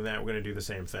money doing that. We're going to do the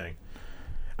same thing.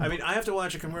 I mean, I have to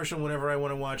watch a commercial whenever I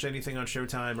want to watch anything on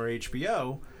Showtime or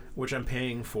HBO, which I'm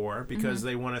paying for because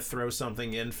they want to throw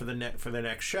something in for the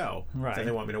next show that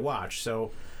they want me to watch.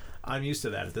 So I'm used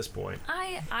to that at this point.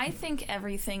 I think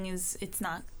everything it's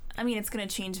not. I mean, it's going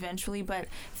to change eventually, but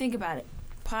think about it.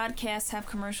 Podcasts have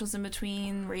commercials in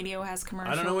between. Radio has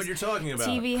commercials. I don't know what you're talking about.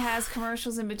 TV has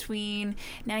commercials in between.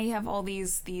 Now you have all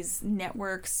these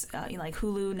networks, like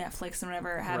Hulu, Netflix, and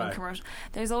whatever, having commercials.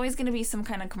 There's always going to be some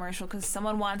kind of commercial because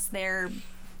someone wants their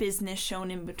business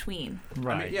shown in between.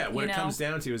 Right. I mean, what it comes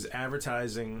down to is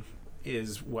advertising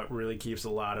is what really keeps a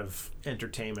lot of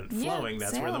entertainment flowing.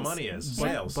 That's where the money is.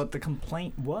 Sales. But the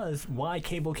complaint was why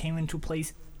cable came into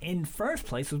place in first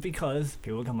place was because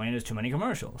people complained there's too many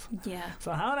commercials. Yeah.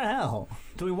 So how the hell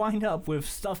do we wind up with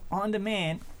stuff on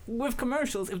demand with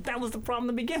commercials if that was the problem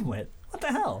to begin with? What the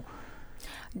hell?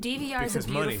 DVR is a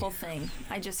beautiful thing.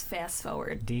 I just fast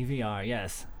forward. DVR,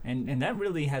 yes. And that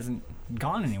really hasn't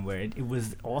gone anywhere. It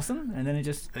was awesome, and then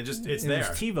it's there. Was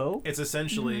TiVo. It's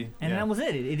essentially and that was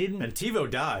it. It didn't. And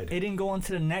TiVo died. It didn't go on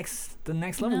to the next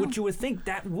level, which you would think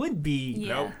that would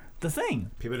be the thing.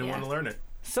 People didn't want to learn it.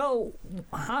 So,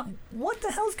 what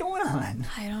the hell's going on?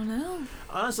 I don't know.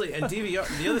 Honestly, and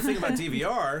DVR. The other thing about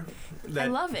DVR, I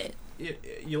love it.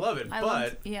 You love it,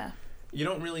 but you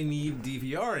don't really need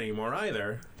DVR anymore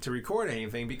either to record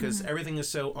anything because everything is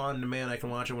so on demand. I can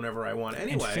watch it whenever I want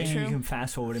anyway. And you can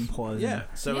fast forward and pause. Yeah,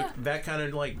 so that kind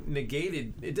of like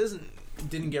negated. It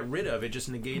didn't get rid of. It just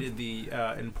negated the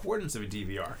importance of a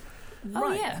DVR.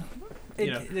 Oh yeah.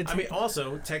 I mean,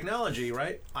 also technology,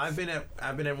 right? I've been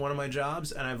at one of my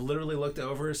jobs, and I've literally looked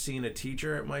over, seen a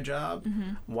teacher at my job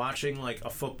watching like a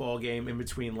football game in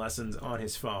between lessons on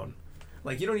his phone.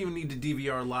 Like, you don't even need to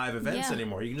DVR live events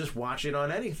anymore. You can just watch it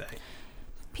on anything.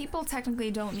 People technically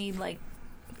don't need like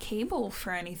cable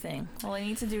for anything. All they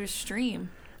need to do is stream.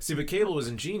 See, but cable was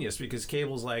ingenious because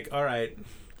cable's like, all right,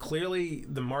 clearly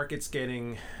the market's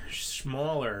getting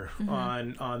smaller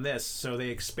on this, so they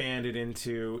expanded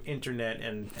into internet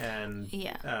and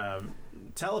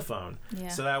telephone. Yeah.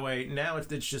 So that way now it's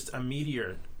just a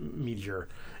media. No,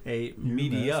 I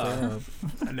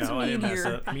didn't mess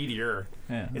up. Meteor.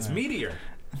 Yeah, it's Meteor.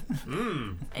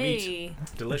 Meat.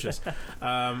 Delicious.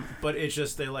 But it's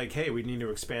just they're like, hey, we need to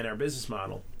expand our business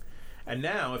model. And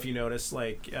now, if you notice,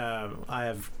 like I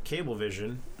have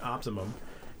Cablevision, Optimum,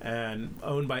 and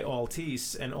owned by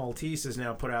Altice, and Altice has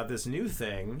now put out this new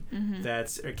thing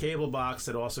that's a cable box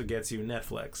that also gets you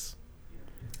Netflix.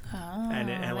 And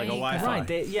like a Wi-Fi.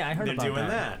 Right, I heard They're about doing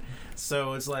that.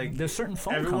 So it's like there's certain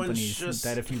phone companies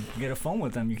that if you get a phone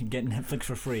with them, you can get Netflix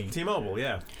for free. T-Mobile,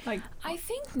 yeah. Like I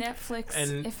think Netflix,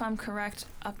 if I'm correct,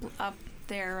 up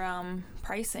their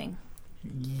pricing.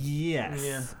 Yes.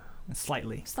 Yeah.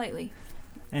 Slightly.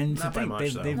 And to think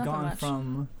they've gone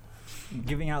from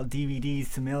giving out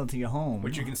DVDs to mail to your home,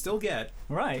 which you can still get,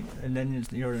 right? And then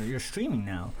you're streaming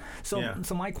now.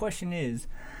 So my question is,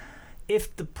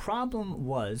 if the problem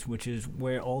was, which is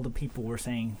where all the people were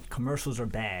saying commercials are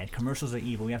bad, commercials are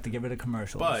evil, we have to get rid of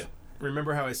commercials. But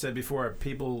remember how I said before,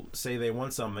 people say they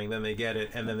want something, then they get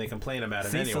it, and then they complain about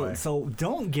it anyway. So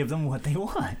don't give them what they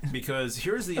want. Because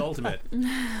here's the ultimate.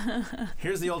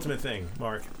 Here's the ultimate thing,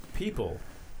 Mark. People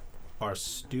are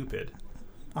stupid.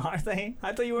 Are they?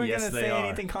 I thought you weren't going to say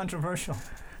anything controversial.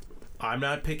 I'm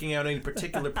not picking out any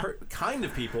particular kind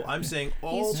of people. I'm saying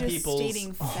all people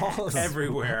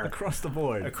everywhere across the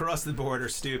board are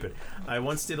stupid. I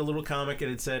once did a little comic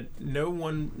and it said no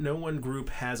one group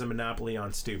has a monopoly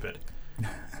on stupid,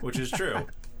 which is true.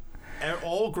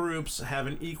 All groups have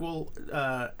an equal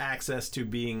access to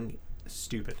being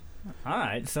stupid. All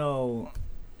right, so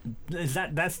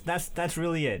that's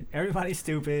really it. Everybody's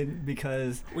stupid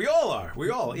because we all are.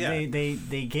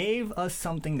 They gave us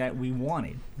something that we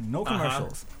wanted. No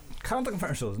commercials. Cut the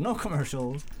commercials. No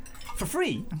commercials for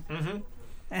free.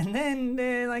 And then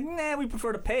they're like, nah, we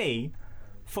prefer to pay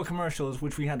for commercials,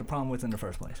 which we had the problem with in the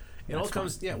first place. It all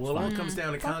comes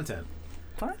down to content.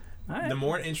 Fine. All right. The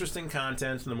more interesting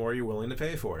content, the more you're willing to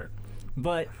pay for it.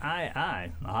 But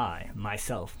I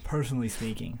myself, personally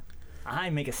speaking, I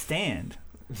make a stand.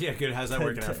 Yeah, good. How's that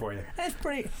working out for you? That's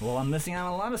pretty. Well, I'm missing out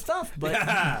on a lot of stuff, but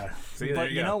See, but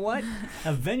you you go. know what?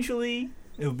 Eventually,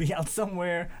 it'll be out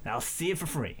somewhere, and I'll see it for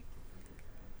free.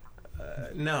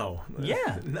 No.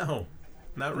 Yeah. No.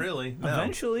 Not really. No.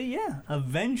 Eventually, yeah.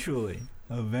 Eventually.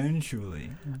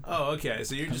 Oh, okay.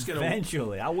 So you're just gonna.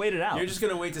 Eventually, I'll wait it out. You're just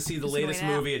gonna wait to see the latest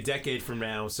movie a decade from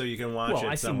now, so you can watch well,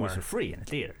 I it see somewhere. movies for free in the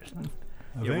theaters.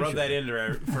 You rub that in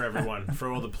for everyone,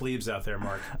 for all the plebes out there,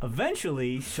 Mark.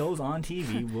 Eventually, shows on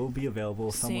TV will be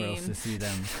available somewhere else to see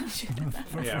them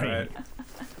for Yeah, free. right.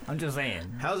 I'm just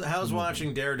saying. How's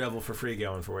watching Daredevil for free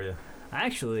going for you?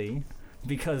 Actually,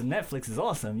 because Netflix is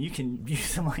awesome, you can use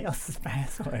somebody else's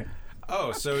password.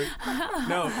 Oh, so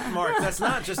no, Mark. That's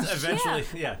not just eventually.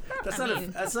 Yeah,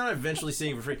 that's not eventually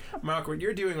seeing for free. Mark, what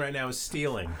you're doing right now is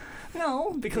stealing.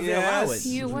 No, because they allow it.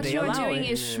 What they you're allow doing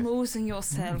it. is schmoozing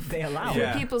yourself. They allow with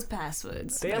it. people's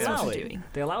passwords. They That's allow what it. you're doing.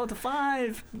 They allow it to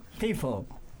 5 people.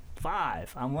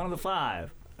 5. I'm one of the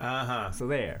 5. So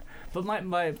there. But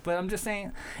but I'm just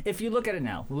saying, if you look at it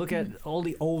now, look at all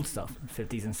the old stuff,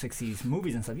 50s and 60s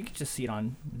movies and stuff. You can just see it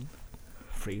on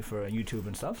free for YouTube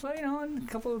and stuff. So, in a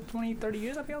couple of 20, 30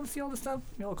 years, I'll be able to see all this stuff.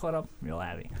 You're all caught up. You're all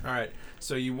happy. All right.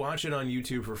 So you watch it on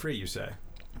YouTube for free, you say?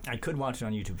 I could watch it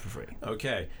on YouTube for free.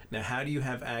 Okay. Now, how do you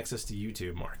have access to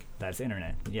YouTube, Mark? That's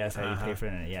internet. Yes, I pay for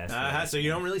internet. Yes. So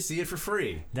you don't really see it for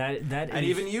free. And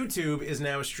even YouTube is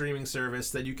now a streaming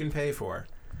service that you can pay for.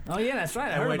 Oh yeah, that's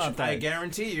right. I heard about that. I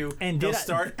guarantee you, and they'll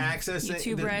start accessing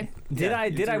YouTube Red.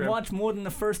 Did I watch more than the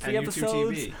first 3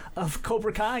 episodes of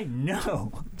Cobra Kai?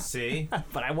 No. See,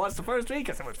 but I watched the first 3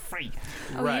 because it was free.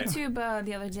 Oh, right. YouTube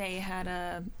the other day had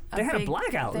a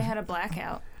blackout. They had a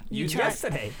blackout.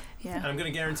 Yesterday. Yeah. And I'm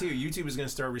going to guarantee you, YouTube is going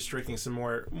to start restricting some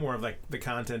more of like the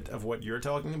content of what you're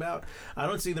talking about. I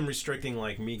don't see them restricting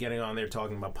like me getting on there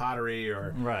talking about pottery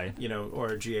or or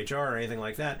GHR or anything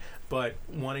like that. But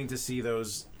wanting to see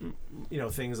those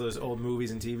things, those old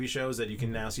movies and TV shows that you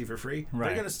can now see for free,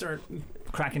 they're going to start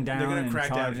cracking down. They're going to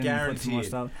crack down, guaranteed. More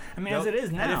stuff. I mean, as it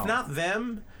is now. And if not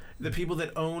them, the people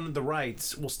that own the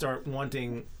rights will start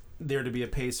wanting there to be a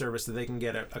pay service that they can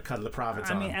get a cut of the profits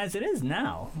on. I mean, as it is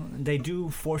now, they do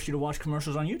force you to watch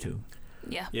commercials on YouTube.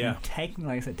 Yeah. Yeah.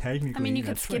 Like I said, technically, I mean, you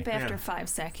could that's skip free. after 5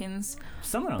 seconds.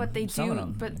 Some of them. But they some do. Of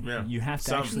them. But you have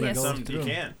to actually go through. You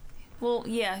can't. Well,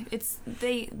 yeah, it's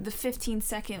the 15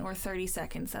 second or 30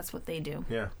 seconds. That's what they do.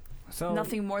 Yeah. So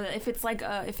nothing more than if it's like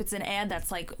if it's an ad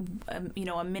that's like a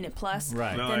minute plus,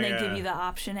 right? Then they give you the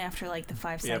option after like the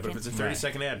 5 seconds. Yeah, but if it's a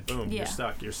 30-second ad, boom, you're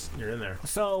stuck. You're in there.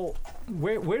 So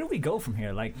where do we go from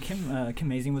here? Like Kim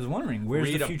Mazing was wondering,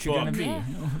 where's the future going to be? Yeah.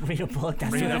 Read a book.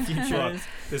 That's where the future is.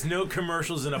 There's no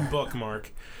commercials in a book,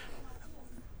 Mark.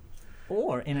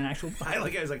 Or in an actual book. I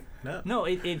was like, no. No,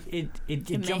 it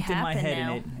jumped in my head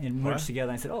and it merged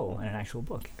together. And I said, oh, in an actual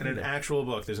book. In an actual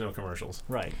book, there's no commercials.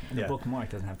 Right. And the bookmark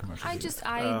doesn't have commercials.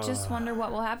 I just wonder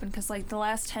what will happen because like the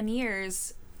last 10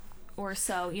 years or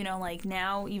so, like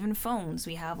now even phones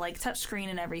we have like touchscreen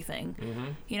and everything.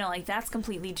 Mm-hmm. Like that's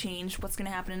completely changed. What's going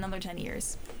to happen in another 10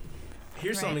 years?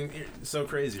 Here's something so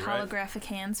crazy, right? Holographic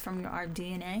hands from our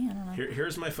DNA. I don't know.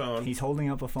 Here's my phone. He's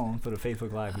holding up a phone for the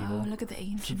Facebook Live people. Oh, look at the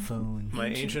ancient phone. My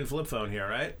ancient flip phone here,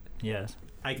 right? Yes.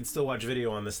 I can still watch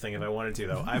video on this thing if I wanted to,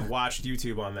 though. I've watched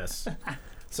YouTube on this.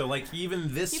 So, like,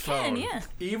 even this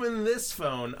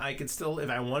phone, I could still, if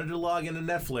I wanted to log into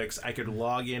Netflix, I could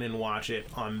log in and watch it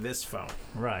on this phone.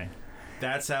 Right.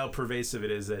 That's how pervasive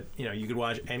it is that, you could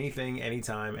watch anything,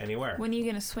 anytime, anywhere. When are you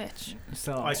going to switch?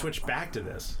 So I switched back to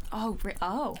this. Oh,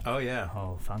 Oh, yeah.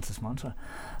 Oh, Francis Mantra.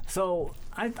 So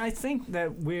I think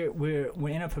that we're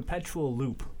in a perpetual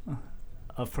loop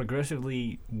of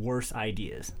progressively worse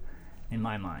ideas, in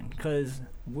my mind. Because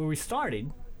where we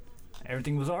started,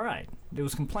 everything was all right. There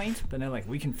was complaints, but they're like,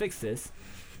 we can fix this.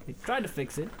 They tried to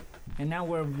fix it, and now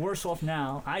we're worse off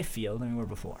now, I feel, than we were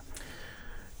before.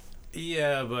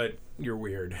 Yeah, but you're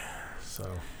weird, so...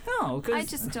 No, because... I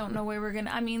just don't know where we're going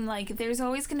to... I mean, like, there's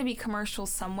always going to be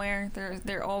commercials somewhere.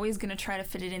 They're always going to try to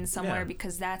fit it in somewhere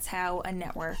because that's how a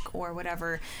network or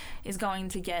whatever is going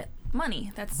to get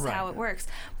money. That's how it works.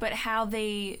 But how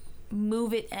they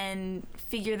move it and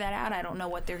figure that out, I don't know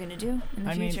what they're going to do in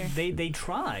the future. I mean, they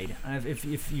tried.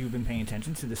 If you've been paying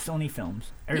attention to the Sony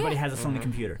films, everybody has a Sony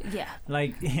computer. Yeah.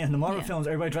 Like in the Marvel films,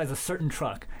 everybody drives a certain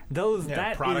truck.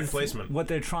 That product is placement. What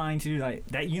they're trying to do. Like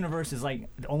that universe is like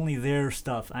only their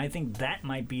stuff. I think that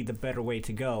might be the better way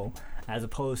to go, as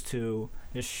opposed to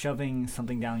just shoving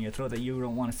something down your throat that you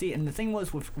don't want to see. And the thing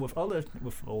was with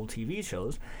old TV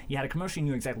shows, you had a commercial, you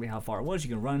knew exactly how far it was.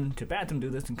 You can run to the bathroom, do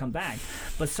this, and come back.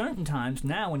 But certain times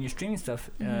now, when you're streaming stuff,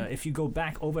 if you go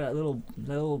back over that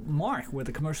little mark where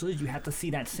the commercial is, you have to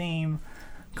see that same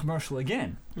commercial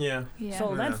again. Yeah.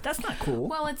 So that's not cool.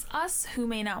 Well, it's us who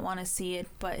may not want to see it,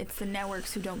 but it's the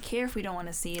networks who don't care if we don't want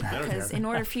to see it, I don't because care. in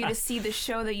order for you to see the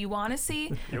show that you want to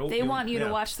see, they want you to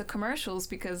watch the commercials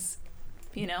because,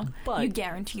 you know, you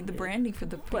guarantee the branding for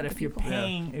the But if you're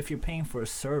people. paying for a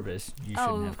service, you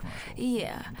shouldn't have commercials.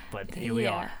 Yeah. But here we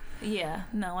are. Yeah.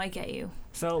 No, I get you.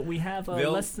 So we have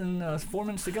less than 4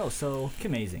 minutes to go. So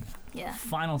amazing. Yeah.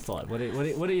 Final thought. What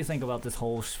do you think about this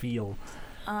whole spiel?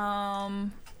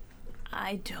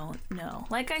 I don't know.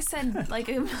 Like I said, like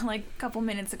a couple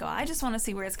minutes ago, I just want to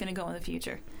see where it's going to go in the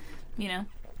future. You know,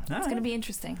 it's going to be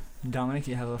interesting. Dominic,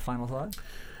 you have a final thought?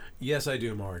 Yes, I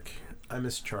do, Mark. I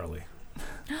miss Charlie.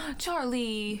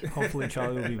 Charlie. Hopefully,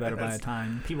 Charlie will be better by the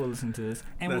time people listen to this,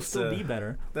 and will still be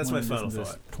better. That's when my we final listen to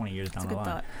this thought. 20 years down the line.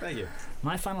 Thought. Thank you.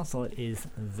 My final thought is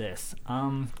this: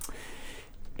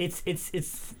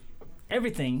 it's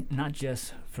everything, not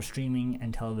just for streaming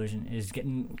and television, is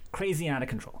getting crazy out of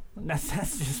control. That's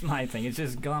just my thing. It's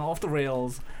just gone off the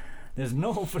rails. There's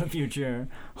no hope for the future.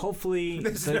 Hopefully,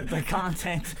 the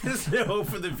content. There's no hope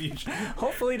for the future.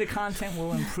 Hopefully, the content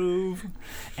will improve,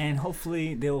 and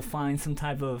hopefully, they'll find some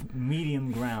type of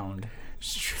medium ground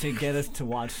to get us to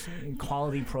watch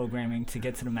quality programming to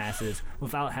get to the masses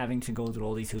without having to go through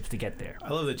all these hoops to get there. I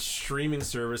love that streaming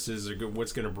services are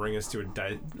what's going to bring us to a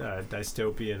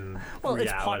dystopian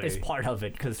reality. It's part of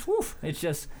it, because it's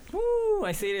just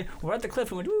I see it. We're at the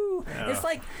cliff and woo. Yeah. It's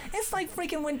like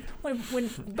freaking when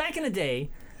back in the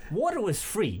day, water was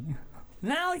free.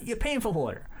 Now you're paying for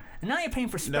water, and now you're paying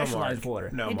for specialized water.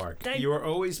 No, Mark. You are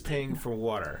always paying for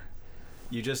water.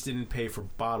 You just didn't pay for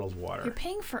bottled water. You're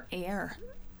paying for air.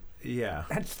 Yeah.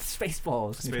 That's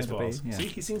Spaceballs. Spaceballs. Yeah. See,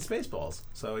 he's seen Spaceballs,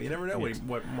 so you never know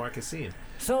what Mark has seen.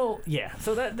 So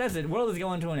that's it. World is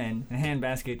going to an end. A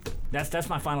handbasket. That's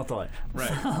my final thought. Right.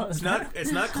 So,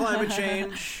 it's not climate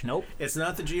change. Nope. It's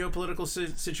not the geopolitical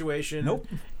situation. Nope.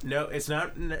 No, it's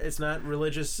not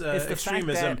religious it's the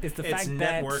extremism. It's the fact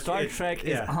network. that Star Trek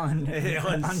is on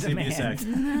CBS. demand.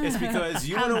 It's because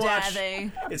you want to watch.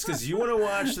 It's because you want to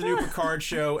watch the new Picard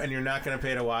show, and you're not going to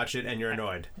pay to watch it, and you're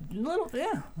annoyed.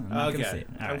 Okay.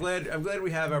 I'm glad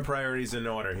we have our priorities in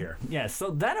order here. Yes.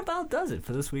 So that about does it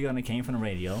for this week on It Came From the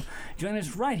Radio. Join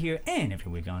us right here and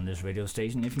every week on this radio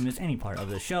station. If you miss any part of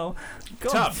the show, go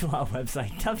to our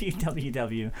website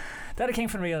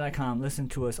www.itcamefromradio.com. Listen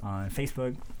to us on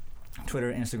Facebook,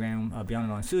 Twitter, Instagram, Beyond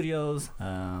the Line Studios. We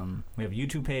have a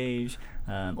YouTube page,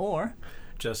 or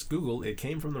just Google It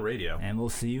Came From the Radio. And we'll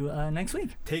see you next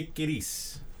week. Take it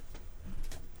easy.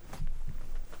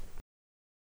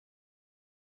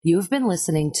 You have been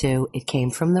listening to It Came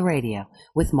From the Radio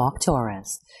with Mark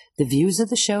Torres. The views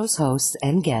of the show's hosts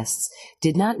and guests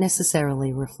did not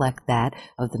necessarily reflect that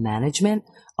of the management,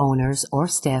 owners, or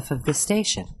staff of this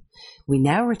station. We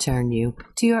now return you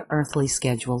to your earthly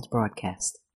scheduled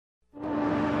broadcast.